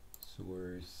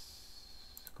 source,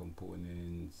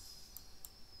 components.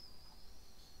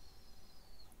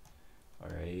 All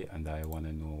right, and I want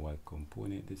to know what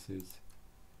component this is.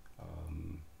 All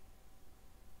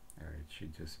right, it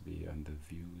should just be on the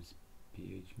views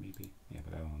page maybe. Yeah,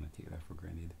 but I don't want to take that for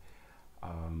granted.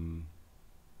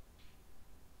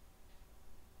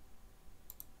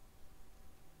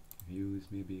 Views,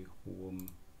 maybe home,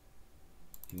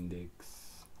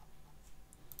 index,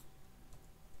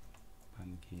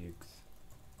 pancakes.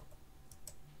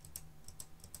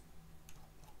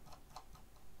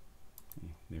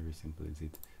 Yeah, very simple is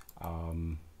it. I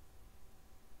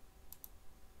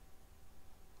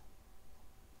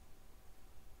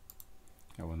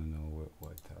want to know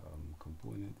what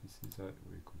component this is at.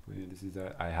 Where component this is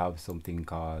at. I have something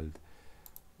called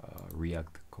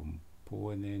React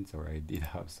components, or I did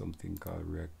have something called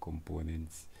React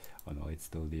components. Oh no, it's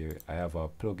still there. I have a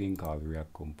plugin called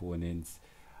React components,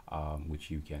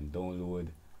 which you can download,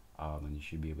 and you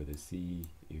should be able to see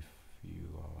if you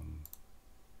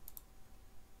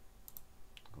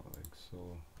go like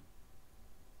so.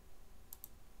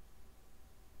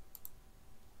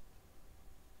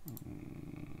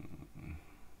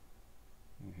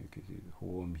 Heck is it?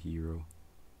 Home hero.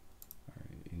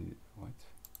 Alright, in what?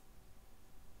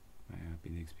 My app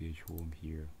index page, home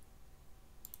here.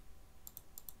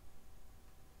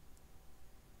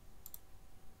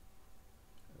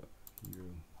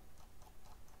 Hero.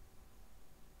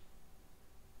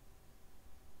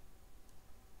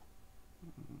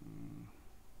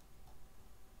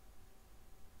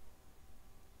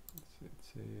 Let's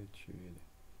say trade.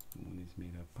 Moon is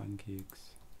made of pancakes.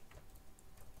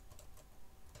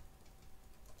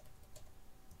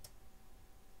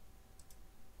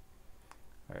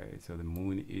 Alright, so the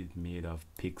moon is made of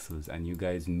pixels, and you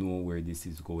guys know where this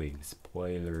is going.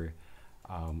 Spoiler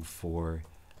for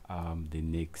the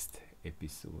next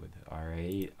episode.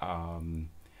 Alright, and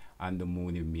the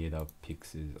moon is made of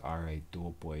pixels. Alright,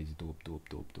 dope boys, dope.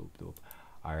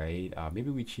 Alright, maybe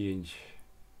we change.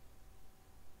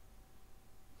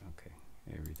 Okay,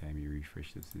 every time you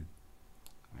refresh this,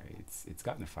 alright, it's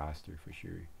gotten faster for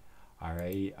sure.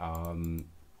 Alright,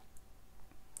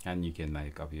 and you can,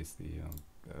 like, obviously, you know,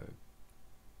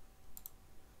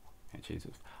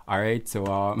 all right, so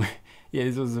yeah,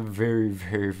 this was a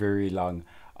very long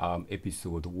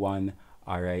episode 1.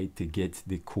 All right, to get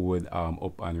the code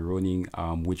up and running,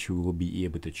 which we will be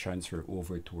able to transfer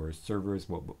over to our servers.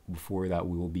 But before that,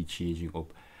 we will be changing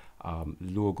up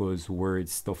logos,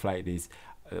 words, stuff like this.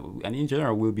 and in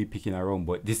general we'll be picking around,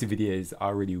 but this video is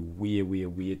already way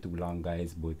too long,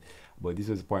 guys. But this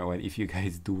was the point when if you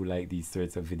guys do like these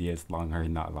sorts of videos, long or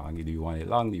not long, do you want it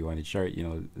long, do you want it short, you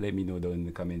know, let me know down in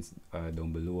the comments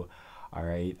down below. All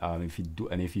right, if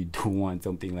you do want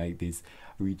something like this,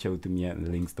 reach out to me at the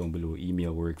links down below.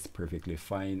 Email works perfectly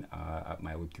fine at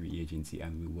my Web3 agency,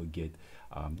 and we will get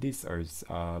this or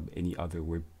any other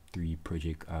Web3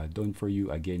 project done for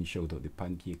you. Again, shout out the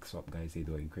pancakeswap guys, they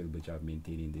do an incredible job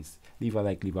maintaining this. Leave a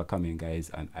like, leave a comment, guys,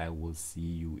 and I will see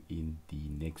you in the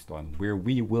next one, where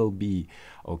we will be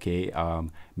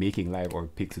making live our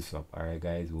pancakeswap. All right,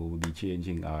 guys, we will be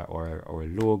changing our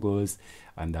logos,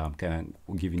 and kind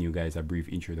of giving you guys a brief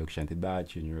introduction to that,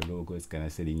 changing your logos, kind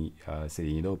of setting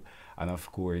it up, and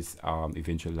of course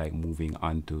eventually like moving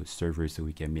on to servers so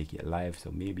we can make it live,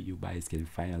 so maybe you guys can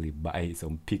finally buy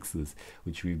some pixels,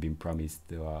 which we've been promised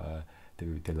to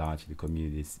launch the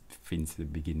community since the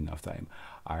beginning of time.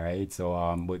 All right,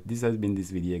 so but this has been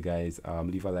this video, guys.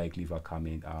 Leave a like, leave a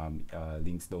comment,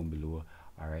 links down below.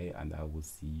 All right, and I will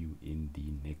see you in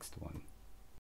the next one.